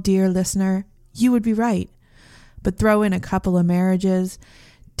 Well, dear listener, you would be right. But throw in a couple of marriages,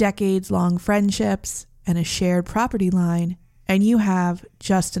 decades-long friendships, and a shared property line, and you have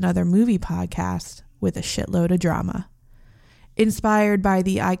just another movie podcast with a shitload of drama. Inspired by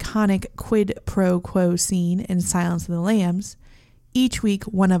the iconic quid pro quo scene in Silence of the Lambs, each week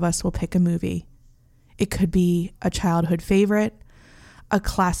one of us will pick a movie. It could be a childhood favorite, a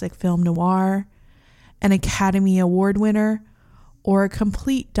classic film noir, an Academy Award winner, or a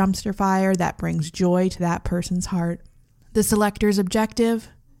complete dumpster fire that brings joy to that person's heart. The selector's objective?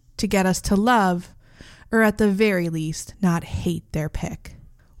 To get us to love, or at the very least, not hate their pick?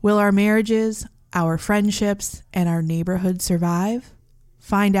 Will our marriages, our friendships, and our neighborhood survive?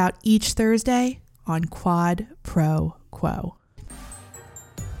 Find out each Thursday on Quad Pro Quo.